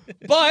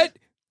 But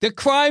the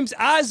crimes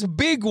as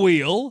Big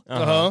Wheel,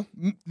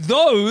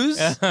 those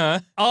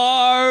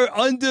are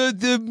under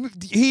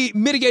the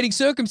mitigating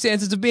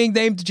circumstances of being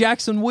named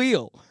Jackson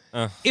Wheel.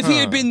 If he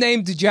had been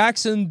named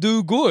Jackson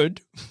Do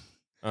Good,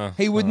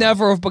 he would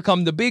never have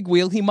become the Big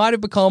Wheel. He might have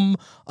become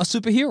a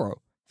superhero,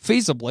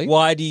 feasibly.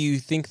 why do you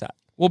think that?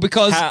 Well,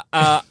 because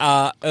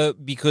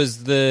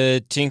Because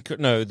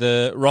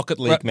the Rocket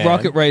League man,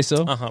 Rocket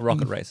Racer.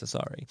 Rocket Racer.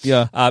 Sorry.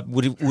 Yeah.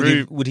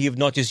 Would he have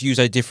not just used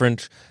a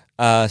different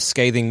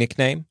scathing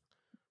nickname?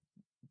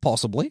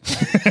 Possibly.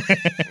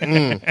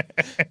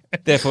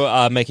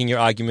 Therefore, making your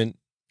argument.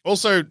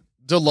 Also,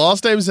 do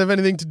last names have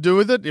anything to do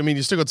with it? I mean,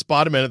 you still got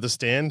Spider-Man at the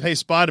stand. Hey,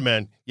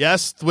 Spider-Man.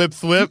 Yes, Thwip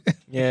Thwip.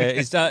 Yeah,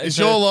 Is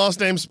your last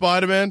name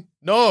Spider-Man?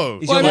 No.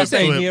 is Well, your I'm last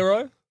saying name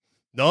Hero?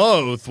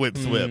 No, Thwip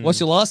Thwip. What's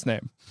your last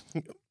name?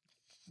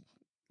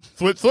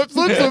 Thwip Thwip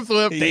Thwip Thwip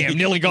Thwip. Damn,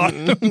 nearly got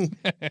him.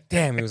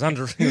 Damn, he was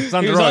under He was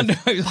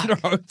under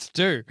oath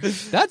too.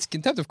 That's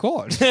contempt of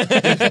court.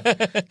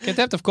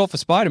 Contempt of court for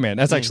Spider-Man.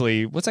 That's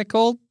actually, what's that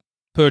called?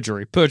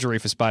 Perjury. Perjury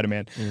for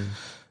Spider-Man.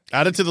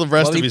 Add it to the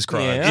rest of his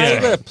crimes. Yeah,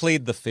 you got to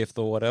plead the fifth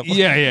or whatever.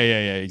 Yeah,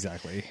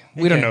 exactly.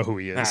 We don't know who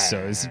he is,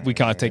 so we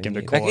can't take him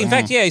to court. In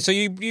fact, yeah. So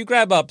you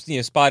grab up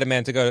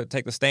Spider-Man to go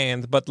take the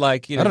stand, but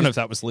like I don't know if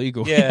that was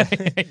legal. Yeah,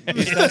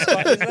 is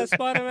that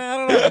Spider-Man? I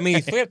don't know. I mean,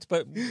 he flipped,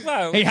 but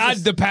wow, He had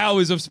the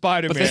powers of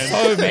Spider-Man. But there's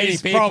so many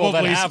He's people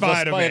that probably have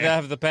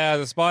Spider-Man. the powers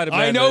of Spider-Man.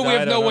 I know but we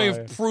have no don't way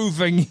know. of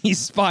proving he's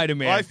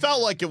Spider-Man. I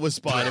felt like it was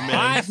Spider-Man.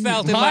 I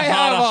felt in I my have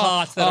heart of a-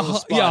 hearts that it was a-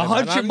 Spider-Man. yeah, a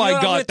hunch in my I'm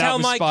gut gonna that tell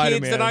was my kids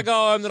Spider-Man. that I go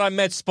home that I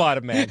met Spider-Man.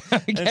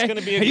 And it's going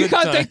to be a you good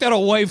can't time. take that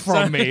away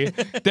from me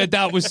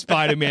that was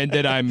Spider-Man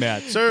that I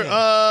met. So,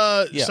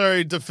 Yeah.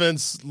 sorry,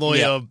 defense lawyer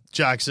Yeah.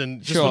 Jackson.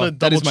 Just Sure, want to that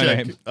double is my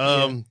check.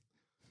 name.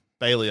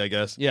 Bailey, I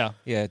guess. Yeah.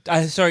 Yeah.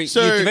 Sorry,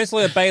 So- your defense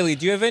lawyer Bailey,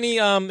 do you have any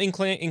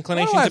inclination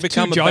I to have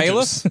become a two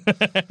bailiff?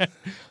 judges.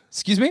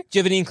 Excuse me? Do you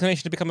have any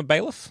inclination to become a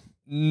bailiff?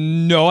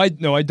 No, I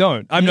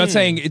don't. I'm not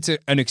saying it's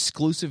an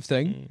exclusive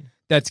thing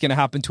that's going to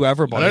happen to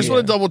everybody. And I just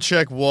want to double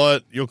check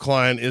what your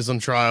client is on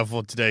trial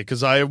for today,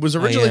 because I was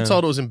originally yeah.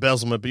 told it was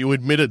embezzlement, but you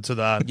admitted to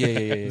that.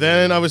 Yeah.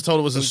 Then I was told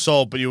it was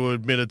assault, but you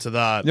admitted to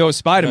that. No,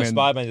 Spider-Man,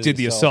 Spider-Man did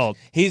the assault.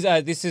 He's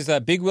this is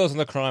Big Wheel's on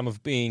the crime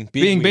of being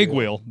Being Big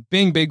Wheel.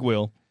 Being Big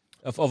Wheel.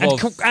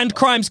 And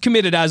crimes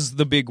committed as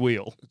the Big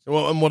Wheel.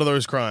 Well, and what are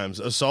those crimes?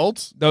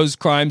 Assault? Those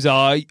crimes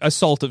are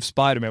assault of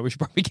Spider-Man. We should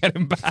probably get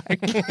him back.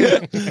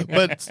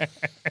 But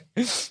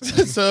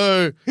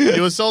so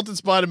you assaulted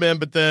Spider-Man,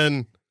 but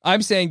then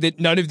I'm saying that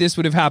none of this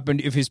would have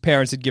happened if his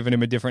parents had given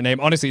him a different name.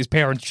 Honestly, his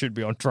parents should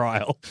be on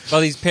trial.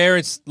 Well, his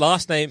parents'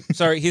 last name.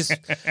 Sorry,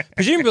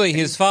 presumably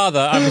his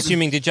father. I'm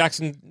assuming did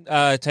Jackson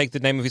take the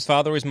name of his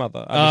father or his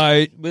mother?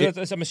 I'm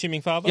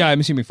assuming father. Yeah, I'm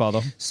assuming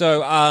father. So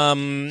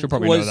Should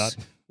probably know that.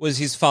 Was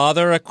his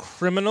father a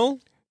criminal?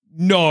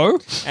 No.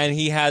 And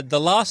he had the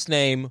last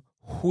name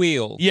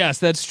Wheel. Yes,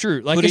 that's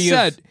true. Like Could I he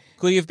said,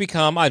 could he have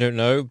become, I don't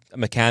know, a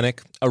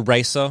mechanic, a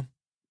racer?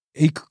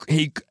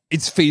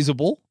 it's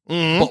feasible.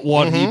 But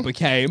what he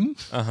became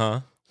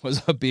Uh-huh.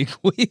 was a big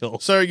wheel.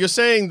 so you're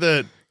saying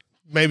that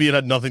maybe it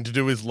had nothing to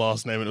do with his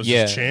last name and it was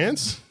Yeah. just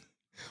chance?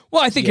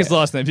 Well, I think his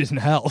last name didn't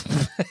help.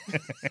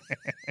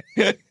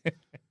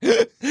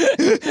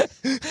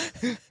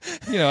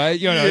 I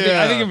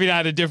think if he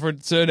had a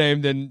different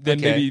surname, then Okay.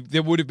 maybe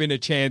there would have been a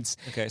chance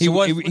Okay, he so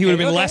what- would have okay,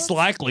 been okay. less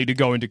likely to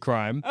go into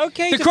crime.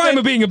 Okay, The 'cause crime then-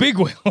 of being a big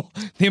wheel.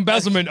 The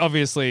embezzlement,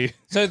 obviously.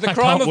 So the I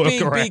crime can't of work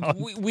being around.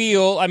 big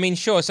wheel. I mean,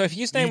 sure. So if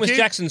his name You was keep-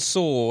 Jackson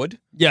Sword,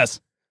 Yes.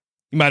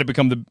 He might have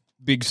become the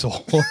big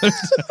sword.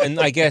 and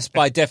I guess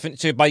by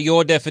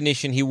your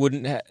definition, he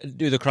wouldn't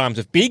do the crimes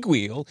of big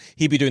wheel.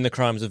 He'd be doing the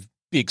crimes of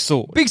big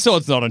sword. Big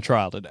sword's not on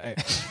trial today.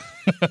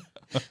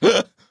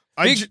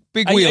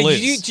 Big wheel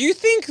is. Do you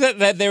think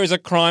that there is a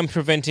crime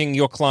preventing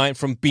your client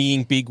from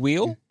being big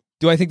wheel?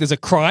 Do I think there's a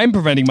crime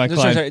preventing my No,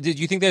 client? sorry, do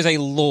you think there's a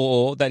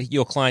law that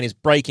your client is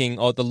breaking,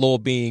 or the law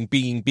being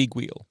big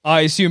wheel?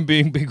 I assume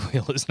being big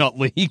wheel is not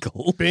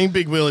legal. Being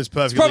big wheel is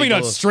perfectly It's probably legal.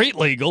 not street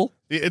legal.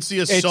 It's the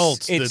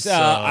assault. It's that's,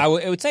 I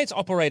would say it's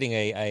operating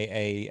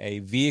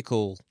a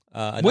vehicle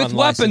an With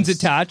weapons unlicensed-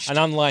 attached. an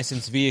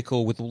unlicensed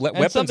vehicle with And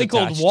weapons something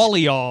attached. called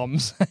Wally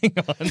arms. Hang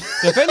on.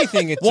 So if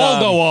anything, it's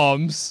Waldo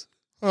arms.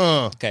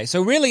 huh. Okay,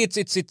 so really,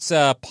 it's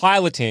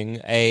piloting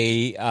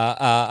a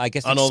I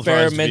guess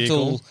Unauthorized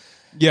experimental vehicle.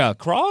 Yeah.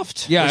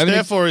 craft. Yeah. Which everything-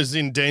 therefore is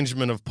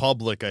endangerment of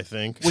public, I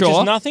think. which Sure.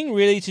 has nothing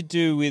really to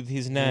do with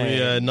his name.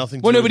 Yeah, nothing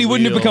to Well, do no, but he with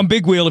wouldn't have wheel. become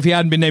Big Wheel if he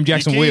hadn't been named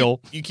Jackson Wheel.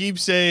 You keep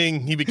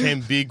saying he became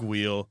Big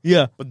Wheel,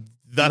 Yeah. but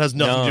that has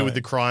nothing to No. do with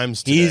the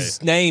crimes today.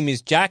 His name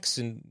is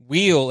Jackson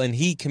Wheel, and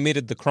he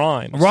committed the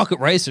crime. Rocket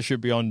Racer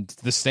should be on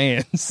the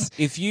stands.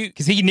 If you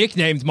Because he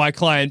nicknamed my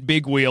client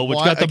Big Wheel, which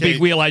Why- got the okay.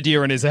 Big Wheel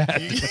idea in his head.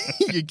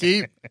 you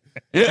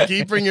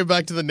keep bringing it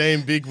back to the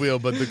name Big Wheel,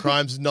 but the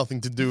crimes has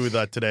nothing to do with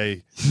that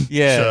today.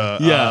 yeah. Sir.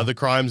 Yeah. The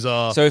crimes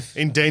are So if-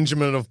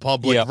 endangerment of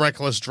public, Yep.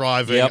 reckless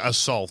driving, Yep.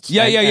 assault.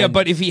 Yeah, And-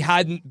 but if he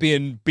hadn't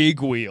been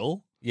Big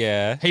Wheel,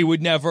 Yeah. he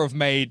would never have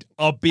made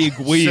a big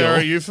wheel. Sir,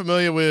 are you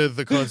familiar with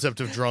the concept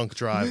of drunk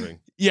driving?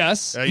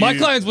 Yes. Are My you-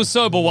 client was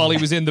sober while he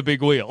was in the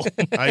big wheel.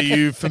 Are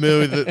you familiar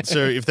with it,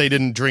 sir? If they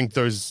didn't drink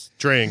those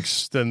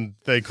drinks, then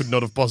they could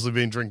not have possibly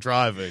been drink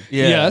driving.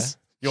 Yeah. Yes.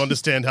 You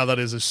understand how that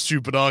is a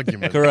stupid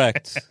argument.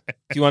 Correct.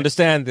 Do you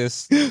understand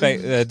this,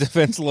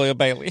 defense lawyer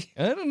Bailey?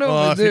 I don't know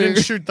Well, if if I he do.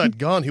 didn't shoot that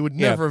gun, he would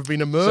Yeah. never have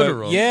been a So,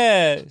 murderer.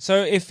 yeah.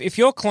 So if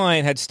your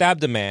client had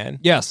stabbed a man,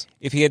 Yes.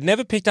 if he had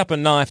never picked up a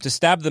knife to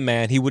stab the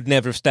man, he would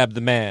never have stabbed the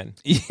man.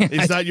 Is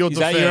that your Is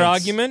defense? that your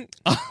argument?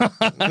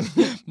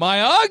 My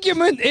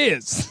argument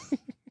is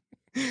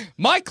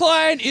my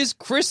client is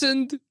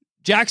christened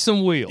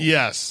Jackson Wheel.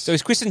 Yes. So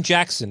he's Christian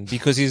Jackson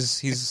because his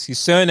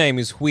surname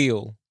is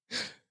Wheel.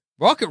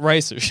 Rocket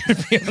Racer should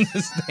be on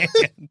the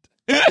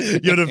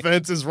stand. Your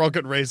defense is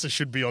Rocket Racer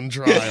should be on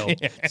trial.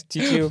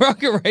 Did you?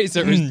 Rocket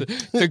Racer is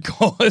the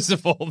cause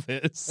of all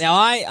this. Now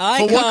I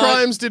For can't. what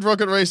crimes did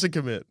Rocket Racer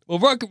commit?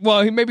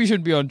 Well, he maybe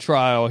shouldn't be on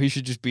trial. He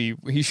should be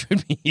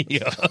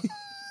here.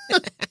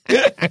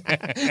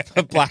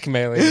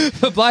 Blackmailing.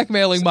 For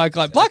blackmailing my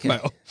client.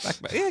 Blackmail.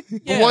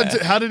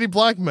 How did he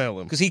blackmail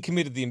him? Because he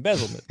committed the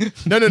embezzlement.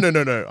 No.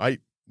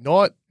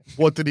 Not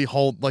what did he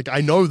hold? Like,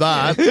 I know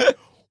that.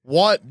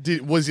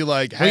 Was he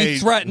like, hey, He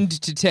threatened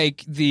to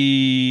take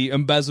the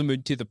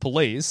embezzlement to the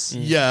police.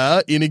 yeah,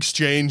 in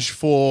exchange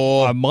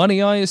for.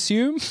 Money, I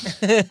assume.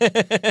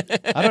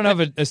 I don't have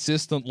an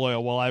assistant lawyer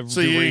while I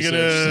So do you're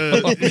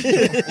research. gonna.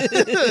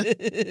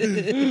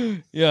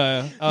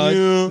 Yeah.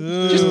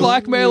 Just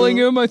blackmailing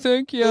him, I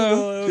think.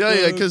 Yeah.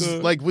 Yeah, because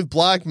like with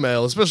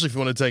blackmail, especially if you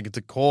want to take it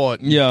to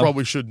court, Yeah. you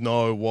probably should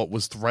know what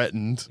was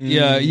threatened.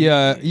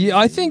 Yeah.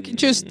 I think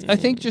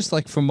just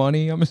like for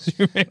money, I'm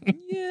assuming.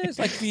 Yeah, it's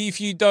like if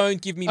you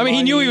don't give me I mean, money,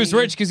 he knew he was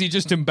rich because he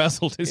just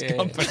embezzled his Yeah.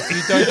 company. If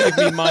you don't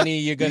give me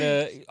money,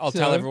 I'll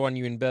tell So- everyone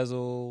you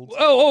embezzled.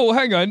 Oh,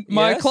 hang on.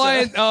 My Yes?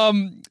 client,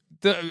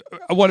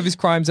 one of his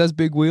crimes as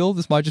Big Wheel,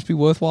 this might just be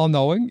worthwhile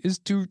knowing, is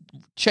to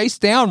chase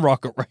down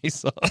Rocket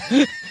Racer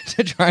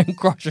to try and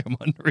crush him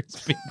under his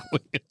big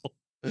wheel.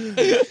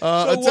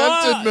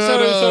 Attempted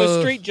murder.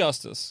 So street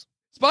justice.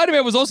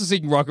 Spider-Man was also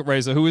seeking Rocket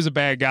Racer, who is a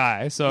bad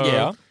guy. So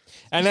Yeah.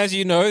 And as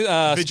you know,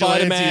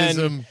 Spider-Man,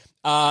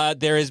 Vigilantism.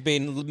 there has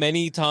been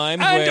many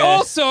times And where...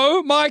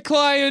 also, my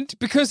client,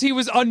 because he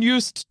was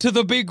unused to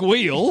the big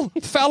wheel,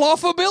 fell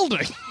off a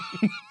building.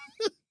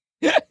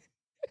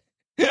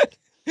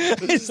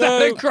 Is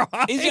that a crime?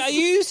 Are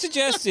you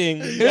suggesting...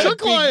 Is your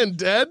client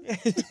dead?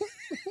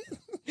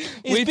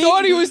 We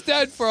thought he was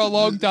dead for a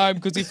long time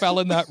because he fell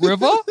in that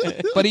river,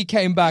 but he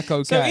came back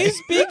okay. So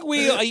is Big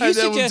Wheel... Are you And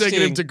then we'll take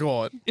him suggesting... to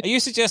court. Are you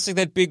suggesting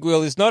that Big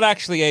Wheel is not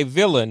actually a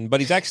villain, but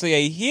he's actually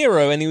a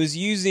hero, and he was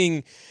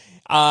using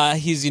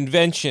his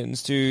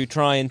inventions to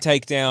try and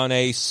take down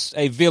a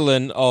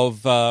villain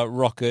of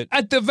Rocket?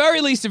 At the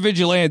very least, a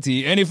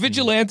vigilante. And if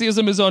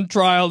vigilantism is on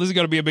trial, this is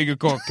going to be a bigger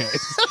court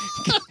case.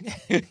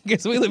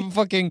 Because we live in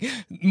fucking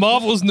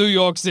Marvel's New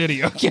York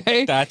City,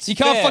 okay? That's You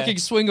can't fair. fucking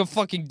swing a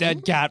fucking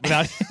dead cat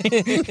without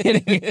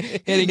hitting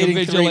a Hitting three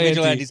vigilante.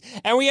 vigilantes.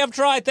 And we have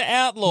tried to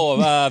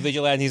outlaw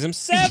vigilantism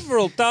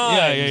several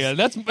times. Yeah.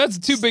 That's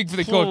too big for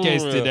the court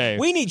case today.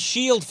 We need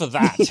S.H.I.E.L.D. for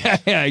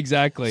that. yeah,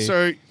 exactly.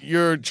 So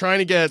you're trying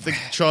to get the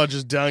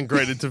charges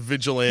downgraded to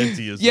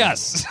vigilantism.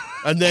 yes.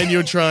 and then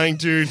you're trying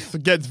to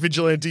get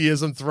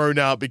vigilanteism thrown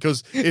out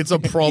because it's a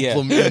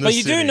problem in the But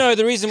you city. do know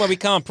the reason why we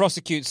can't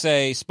prosecute,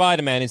 say,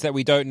 Spider-Man is that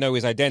we don't know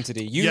his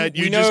identity. Yeah,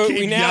 you we just keep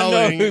we now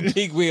yelling. know who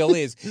Big Wheel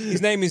is.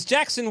 His name is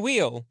Jackson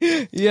Wheel.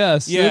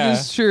 Yes, Yeah, it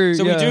is true.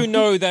 So yeah. we do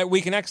know that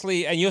we can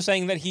actually. And you're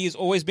saying that he has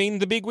always been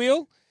the Big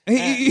Wheel.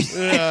 And so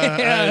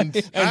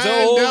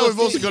now all we've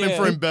the also got him yeah.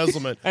 for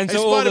embezzlement. And hey,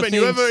 so all the Spider-Man,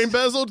 you things- ever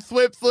embezzled?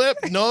 Flip.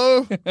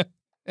 No.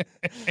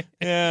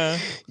 Yeah,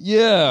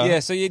 Yeah. yeah.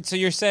 So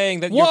you're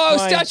saying that. your Whoa,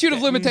 client- statute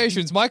of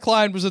limitations. My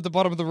client was at the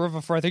bottom of the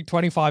river for, I think,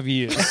 25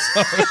 years.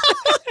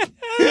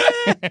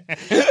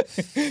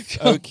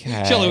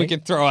 Okay. Surely we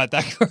can throw out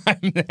that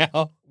crime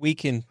now. We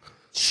can.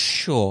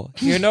 Sure.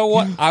 You know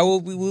what?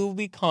 We will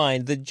be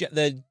kind.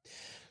 The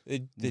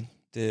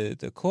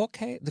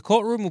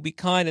courtroom will be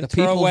kind and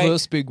throw People away.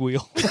 versus Big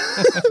Wheel.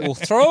 We'll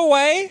throw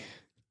away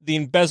the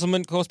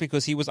embezzlement course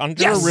because he was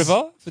under a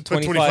river for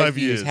 25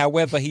 years. years.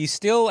 However, he's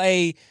still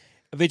a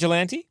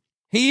vigilante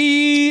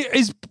He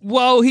is,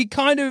 well, he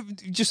kind of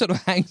just sort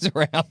of hangs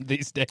around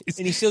these days.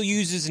 and he still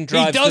uses and He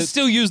drives. does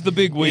still use the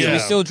big wheel. He Yeah.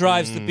 still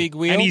drives the big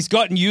wheel. And he's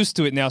gotten used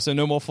to it now, so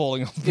no more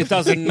falling off. It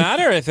doesn't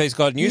matter if he's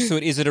gotten used to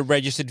it. Is it a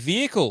registered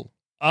vehicle?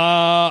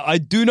 I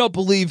do not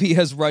believe he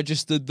has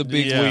registered the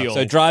big Yeah. wheel.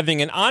 So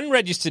driving an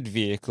unregistered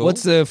vehicle.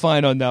 What's the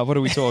fine on that? What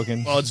are we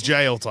talking? Well, it's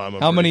jail time.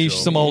 I'm How many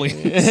pretty sure.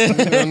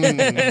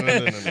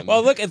 Somalians? No.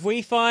 Well, look, if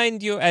we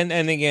find you, and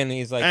again,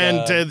 he's like,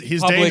 And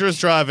he's public- dangerous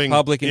driving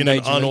public in an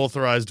endangerment.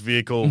 unauthorized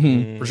vehicle,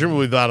 Mm-hmm.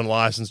 presumably without a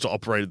license to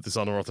operate this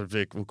unauthorized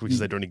vehicle because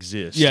they don't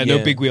exist. Yeah, no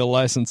Yeah. big wheel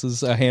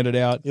licenses are handed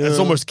out. It's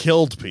almost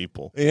killed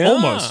people. Yeah,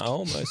 Almost.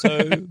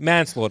 So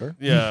manslaughter,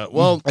 Yeah.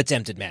 Well,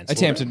 attempted manslaughter.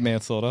 Attempted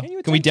manslaughter.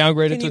 you Can we attempt-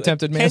 downgrade it can to you-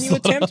 attempted Can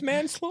manslaughter? you attempt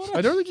manslaughter?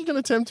 I don't think you can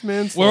attempt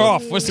manslaughter. We're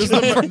off. We're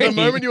The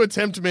moment you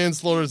attempt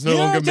manslaughter, it's no You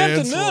longer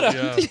attempted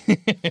manslaughter. Yeah.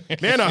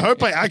 Man, I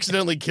hope I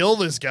accidentally kill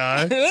this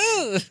guy.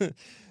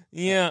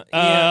 Yeah.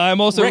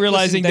 I'm also Reckless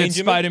realizing that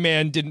endangerment.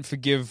 Spider-Man didn't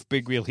forgive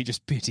Big Wheel. He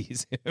just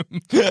pities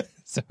him.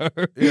 So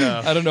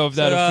Yeah. I don't know if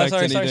that affects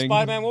sorry, anything.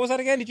 Spider-Man. What was that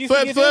again? Did you Flip,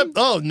 forgive flip. him?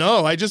 Oh,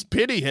 no, I just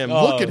pity him.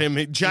 Oh, Look at him.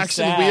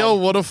 Jackson sad. Wheel,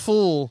 what a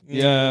fool.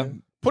 Yeah.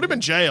 Put him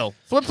in jail.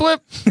 Flip,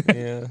 flip.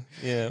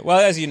 Yeah. Well,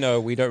 as you know,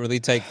 we don't really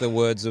take the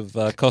words of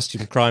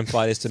costume crime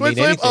fighters to Flip, mean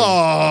flip. anything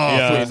Oh,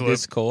 Yeah. flip, in flip.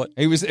 this court.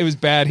 It was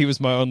bad. He was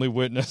my only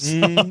witness.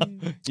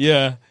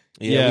 Yeah.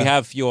 Yeah, we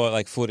have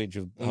your footage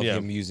of Yeah.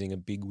 him using a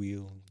big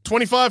wheel.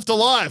 25 to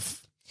life.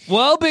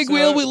 Well, Big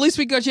Wheel, at least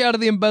we got you out of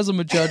the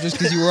embezzlement charges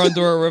because you were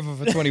under a river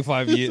for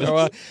 25 years.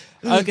 So,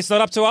 it's not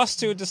up to us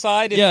to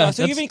decide. If, Yeah, so,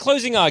 do you have that's- any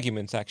closing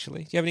arguments?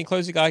 Actually, do you have any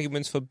closing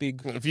arguments for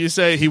big? If you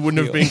say he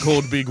wouldn't have been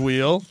called Big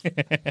Wheel,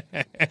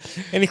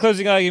 Any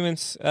closing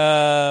arguments? Who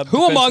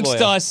defense amongst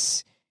lawyer?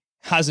 us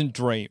hasn't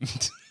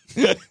dreamed?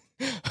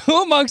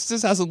 Who amongst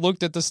us hasn't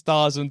looked at the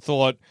stars and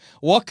thought,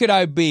 what could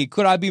I be?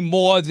 Could I be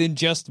more than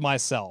just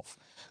myself?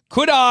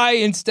 Could I,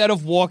 instead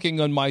of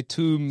walking on my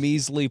two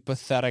measly,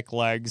 pathetic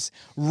legs,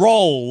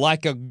 roll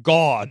like a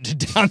god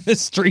down the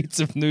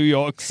streets of New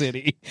York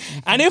City?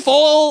 And if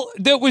all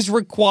that was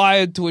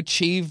required to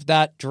achieve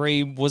that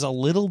dream was a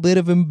little bit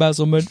of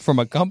embezzlement from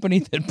a company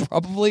that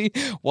probably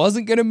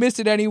wasn't going to miss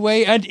it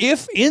anyway, and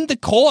if in the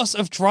course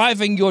of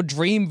driving your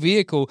dream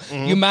vehicle,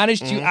 you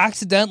managed to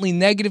accidentally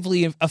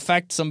negatively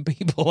affect some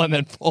people and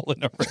then fall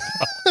in a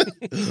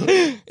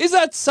river, is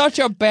that such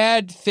a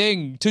bad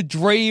thing to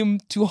dream,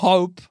 to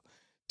hope,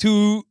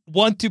 to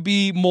want to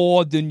be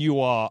more than you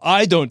are?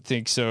 I don't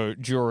think so,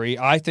 jury.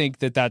 I think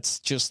that that's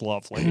just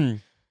lovely.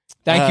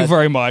 Thank you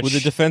very much. Would the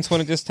defense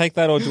want to just take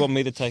that, or do you want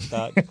me to take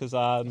that? Because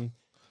well,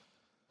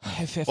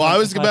 I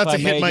was about to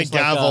hit my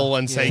gavel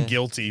and say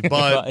guilty,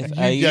 but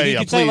you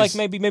could say like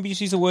please. maybe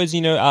just use the words.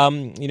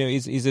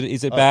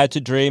 Is it bad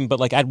to dream? But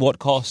like at what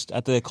cost?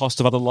 At the cost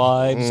of other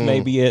lives?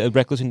 Maybe a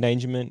reckless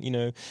endangerment. Is you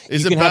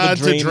it can have a bad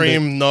to that-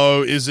 dream?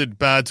 No. Is it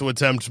bad to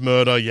attempt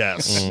murder?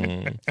 Yes.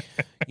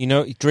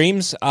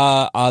 Dreams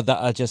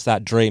are just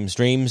that. Dreams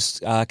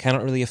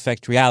cannot really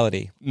affect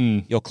reality.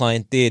 Your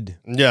client did.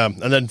 Yeah,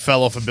 and then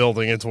fell off a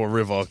building into a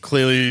river,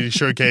 clearly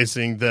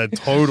showcasing their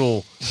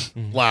total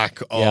lack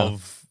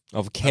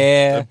Of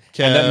care,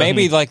 care. and that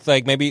maybe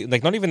maybe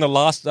not even the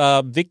last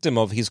victim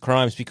of his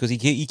crimes, because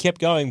he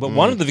kept going. But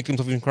one of the victims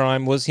of his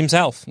crime was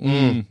himself.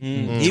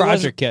 He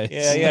Tragic was-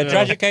 case. Yeah,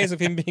 tragic case of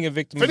him being a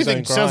victim If of his own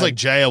anything, crime. sounds like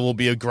jail will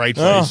be a great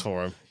place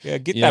for him. Yeah,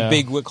 get Yeah. that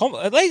big wheel.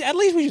 At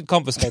least we should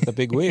confiscate the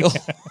big wheel.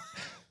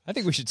 I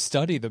think we should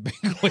study the Big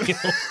Wheel.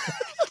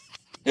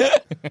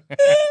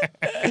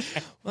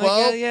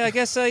 Well, I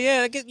guess. Let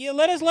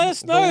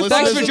us know. The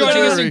Thanks listeners for of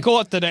joining the us jury. in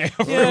court today,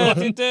 Yeah,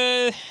 everyone.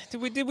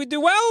 did we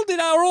do well? Did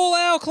all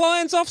our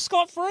clients off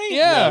scot free?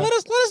 Yeah. Let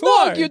us Who know.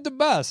 argued the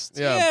best?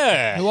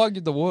 Yeah. Who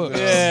argued the worst?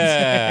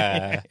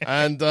 Yeah.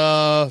 And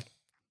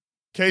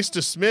case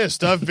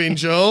dismissed. I've been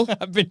Joel.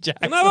 I've been Jack.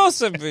 And I've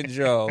also been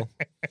Joel.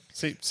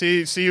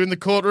 See you in the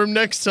courtroom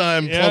next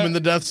time. Plumbing the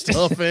Death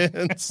Star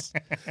fans.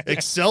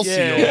 Excelsior.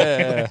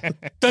 Yeah.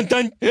 Dun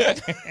dun.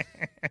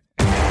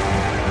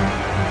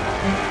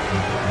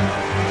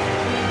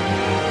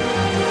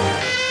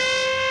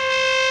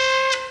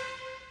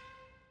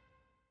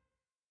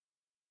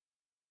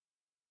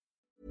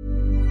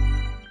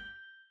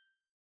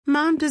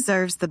 Mom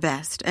deserves the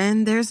best,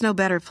 and there's no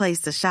better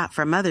place to shop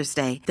for Mother's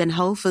Day than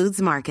Whole Foods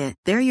Market.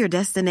 They're your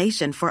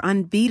destination for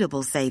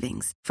unbeatable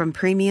savings, from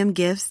premium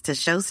gifts to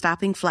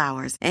show-stopping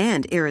flowers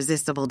and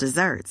irresistible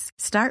desserts.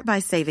 Start by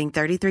saving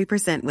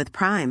 33% with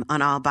Prime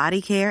on all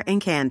body care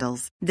and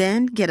candles.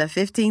 Then get a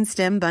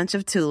 15-stem bunch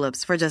of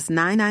tulips for just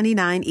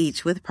 $9.99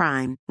 each with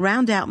Prime.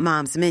 Round out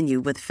Mom's menu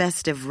with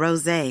festive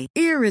rosé,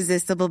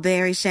 irresistible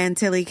berry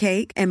chantilly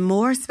cake, and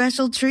more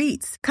special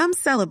treats. Come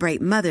celebrate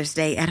Mother's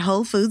Day at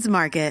Whole Foods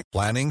Market.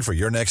 Planning for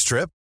your next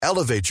trip?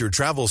 Elevate your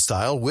travel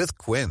style with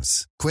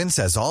Quince. Quince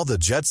has all the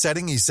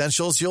jet-setting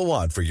essentials you'll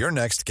want for your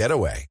next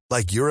getaway,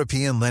 like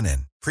European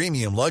linen,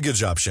 premium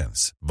luggage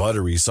options,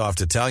 buttery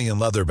soft Italian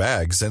leather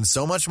bags, and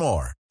so much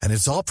more. And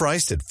it's all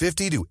priced at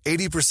 50 to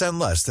 80%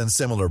 less than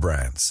similar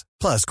brands.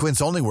 Plus,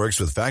 Quince only works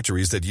with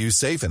factories that use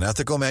safe and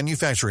ethical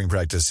manufacturing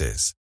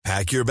practices.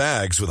 Pack your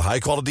bags with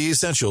high-quality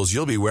essentials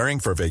you'll be wearing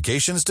for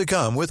vacations to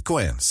come with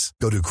Quince.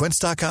 Go to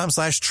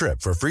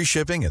quince.com/trip for free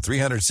shipping and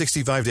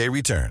 365-day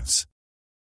returns.